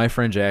was my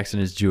friend Jackson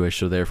is Jewish,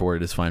 so therefore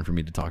it is fine for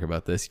me to talk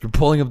about this. You're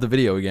pulling up the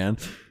video again.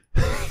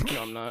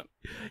 No, I'm not.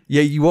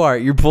 Yeah, you are.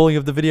 You're pulling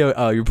up the video.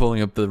 Oh, you're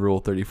pulling up the Rule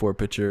 34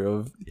 picture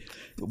of.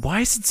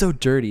 Why is it so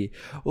dirty?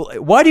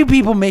 Well, why do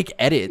people make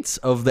edits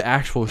of the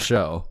actual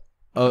show?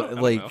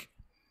 I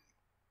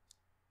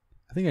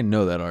I think I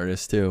know that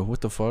artist too.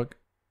 What the fuck?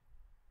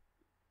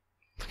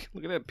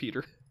 Look at that,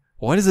 Peter.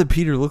 Why does a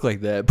Peter look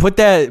like that? Put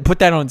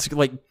that on,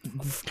 like,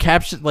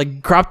 caption,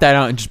 like, crop that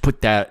out and just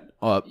put that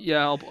up.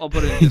 Yeah, I'll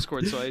put it in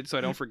Discord so I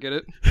don't forget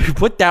it.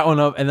 Put that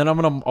one up, and then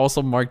I'm gonna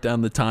also mark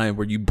down the time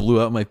where you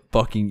blew out my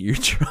fucking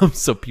eardrum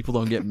so people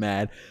don't get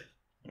mad.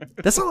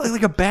 That's not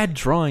like a bad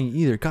drawing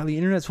either. God, the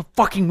internet's so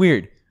fucking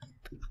weird.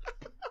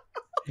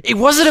 It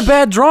wasn't a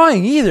bad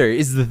drawing either,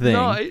 is the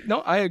thing.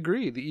 No, I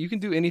agree. You can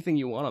do anything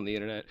you want on the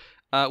internet.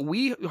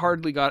 We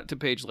hardly got to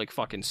page like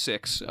fucking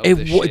 6 of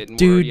this shit, and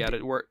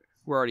dude, we're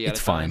already at it. It's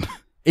fine.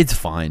 It's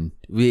fine.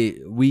 We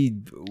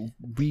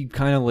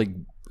kind of like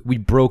we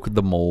broke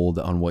the mold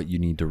on what you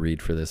need to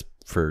read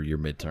for your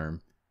midterm.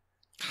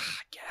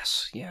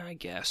 I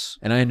guess.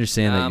 And I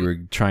understand that you were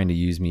trying to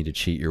use me to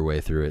cheat your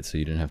way through it, so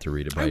you didn't have to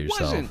read it by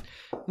yourself.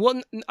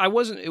 Well, I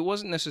wasn't. It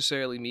wasn't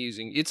necessarily me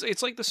using.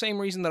 It's like the same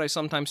reason that I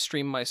sometimes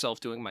stream myself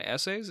doing my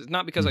essays. It's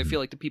not because I feel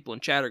like the people in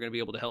chat are going to be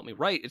able to help me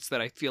write. It's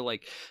that I feel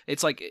like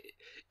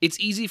it's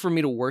easy for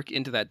me to work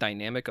into that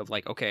dynamic of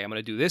like, okay, I'm going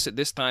to do this at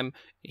this time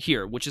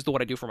here, which is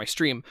what I do for my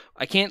stream.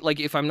 I can't, like,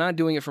 if I'm not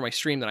doing it for my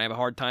stream, then I have a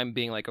hard time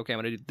being like, okay,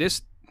 I'm going to do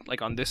this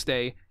like on this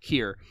day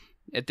here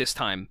at this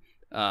time.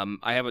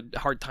 I have a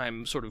hard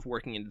time sort of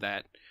working into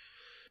that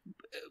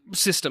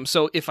system.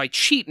 So if I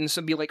cheat and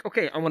so be like,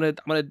 okay, I'm gonna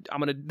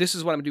this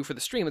is what I'm gonna do for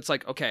the stream, it's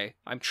like, okay,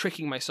 I'm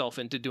tricking myself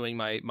into doing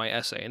my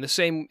essay. In the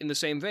same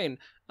vein,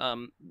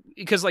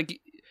 because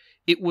like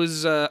it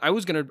was I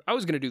was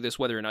gonna do this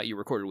whether or not you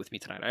recorded with me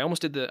tonight. I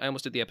almost did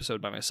the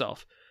episode by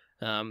myself.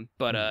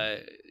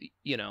 But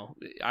you know,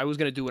 I was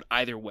gonna do it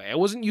either way. I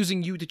wasn't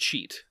using you to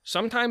cheat.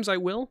 Sometimes I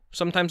will.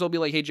 Sometimes I'll be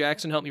like, hey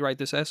Jackson, help me write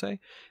this essay,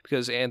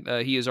 because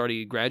he has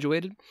already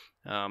graduated.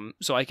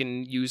 So I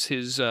can use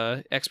his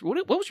expert.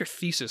 What was your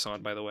thesis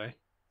on, by the way?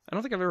 I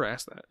don't think I've ever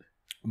asked that.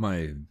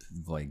 My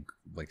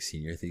like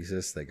senior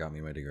thesis that got me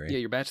my degree. Yeah,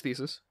 your batch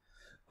thesis.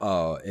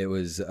 Oh, it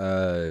was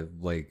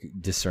like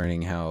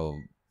discerning how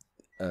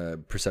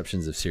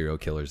perceptions of serial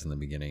killers in the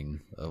beginning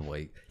of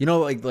like, you know,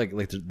 like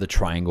the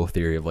triangle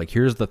theory of like,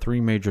 here's the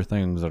 3 major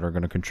things that are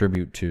going to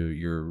contribute to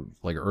your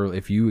like early,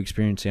 if you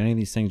experience any of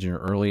these things in your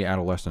early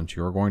adolescence,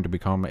 you're going to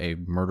become a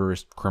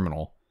murderous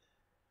criminal.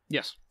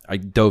 Yes. I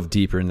dove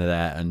deeper into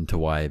that and to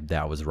why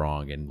that was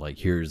wrong, and like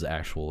here's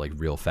actual like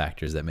real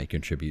factors that may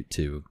contribute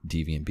to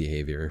deviant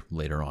behavior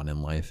later on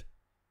in life.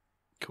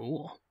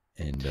 Cool.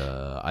 And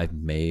I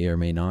may or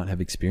may not have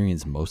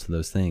experienced most of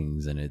those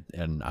things,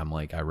 and I'm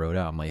like, I wrote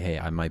out, I'm like, hey,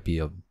 I might be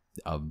a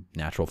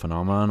natural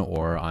phenomenon,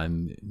 or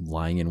I'm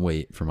lying in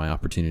wait for my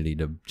opportunity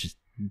to just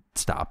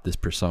stop this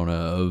persona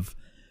of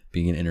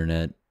being an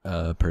internet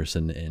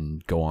person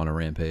and go on a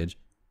rampage.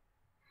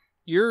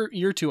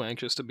 You're too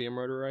anxious to be a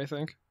murderer, I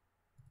think.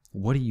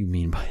 What do you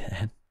mean by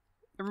that?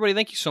 Everybody,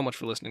 thank you so much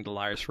for listening to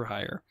Liars for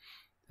Hire.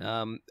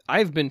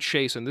 I've been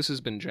Chase, and this has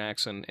been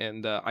Jackson,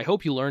 and I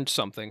hope you learned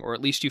something, or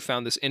at least you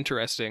found this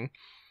interesting.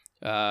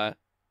 And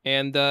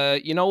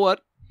you know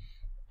what?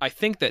 I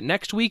think that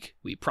next week,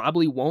 we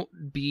probably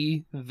won't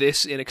be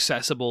this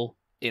inaccessible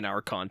in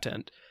our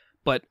content.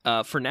 But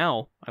for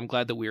now, I'm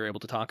glad that we were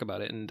able to talk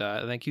about it, and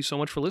thank you so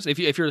much for listening.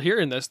 If you're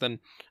hearing this, then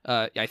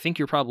I think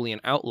you're probably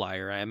an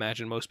outlier. I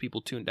imagine most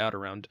people tuned out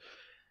around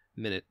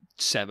minute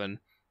 7.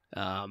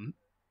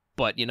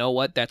 But you know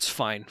what? That's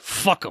fine.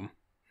 Fuck them.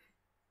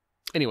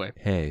 Anyway.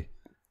 Hey,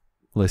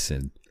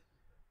 listen.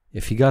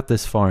 If you got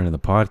this far into the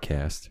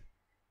podcast,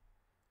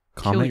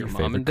 comment your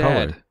favorite mom and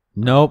dad. Color.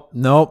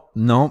 Nope.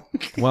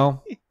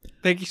 Well,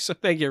 thank you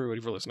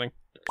everybody for listening.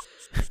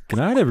 Good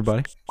night,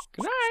 everybody.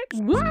 Good night.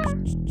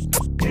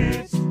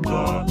 It's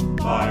the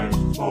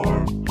Liars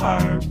for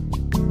Hire.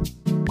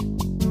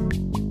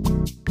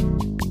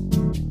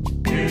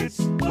 It's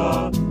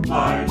the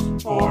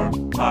Liars for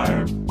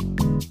Hire.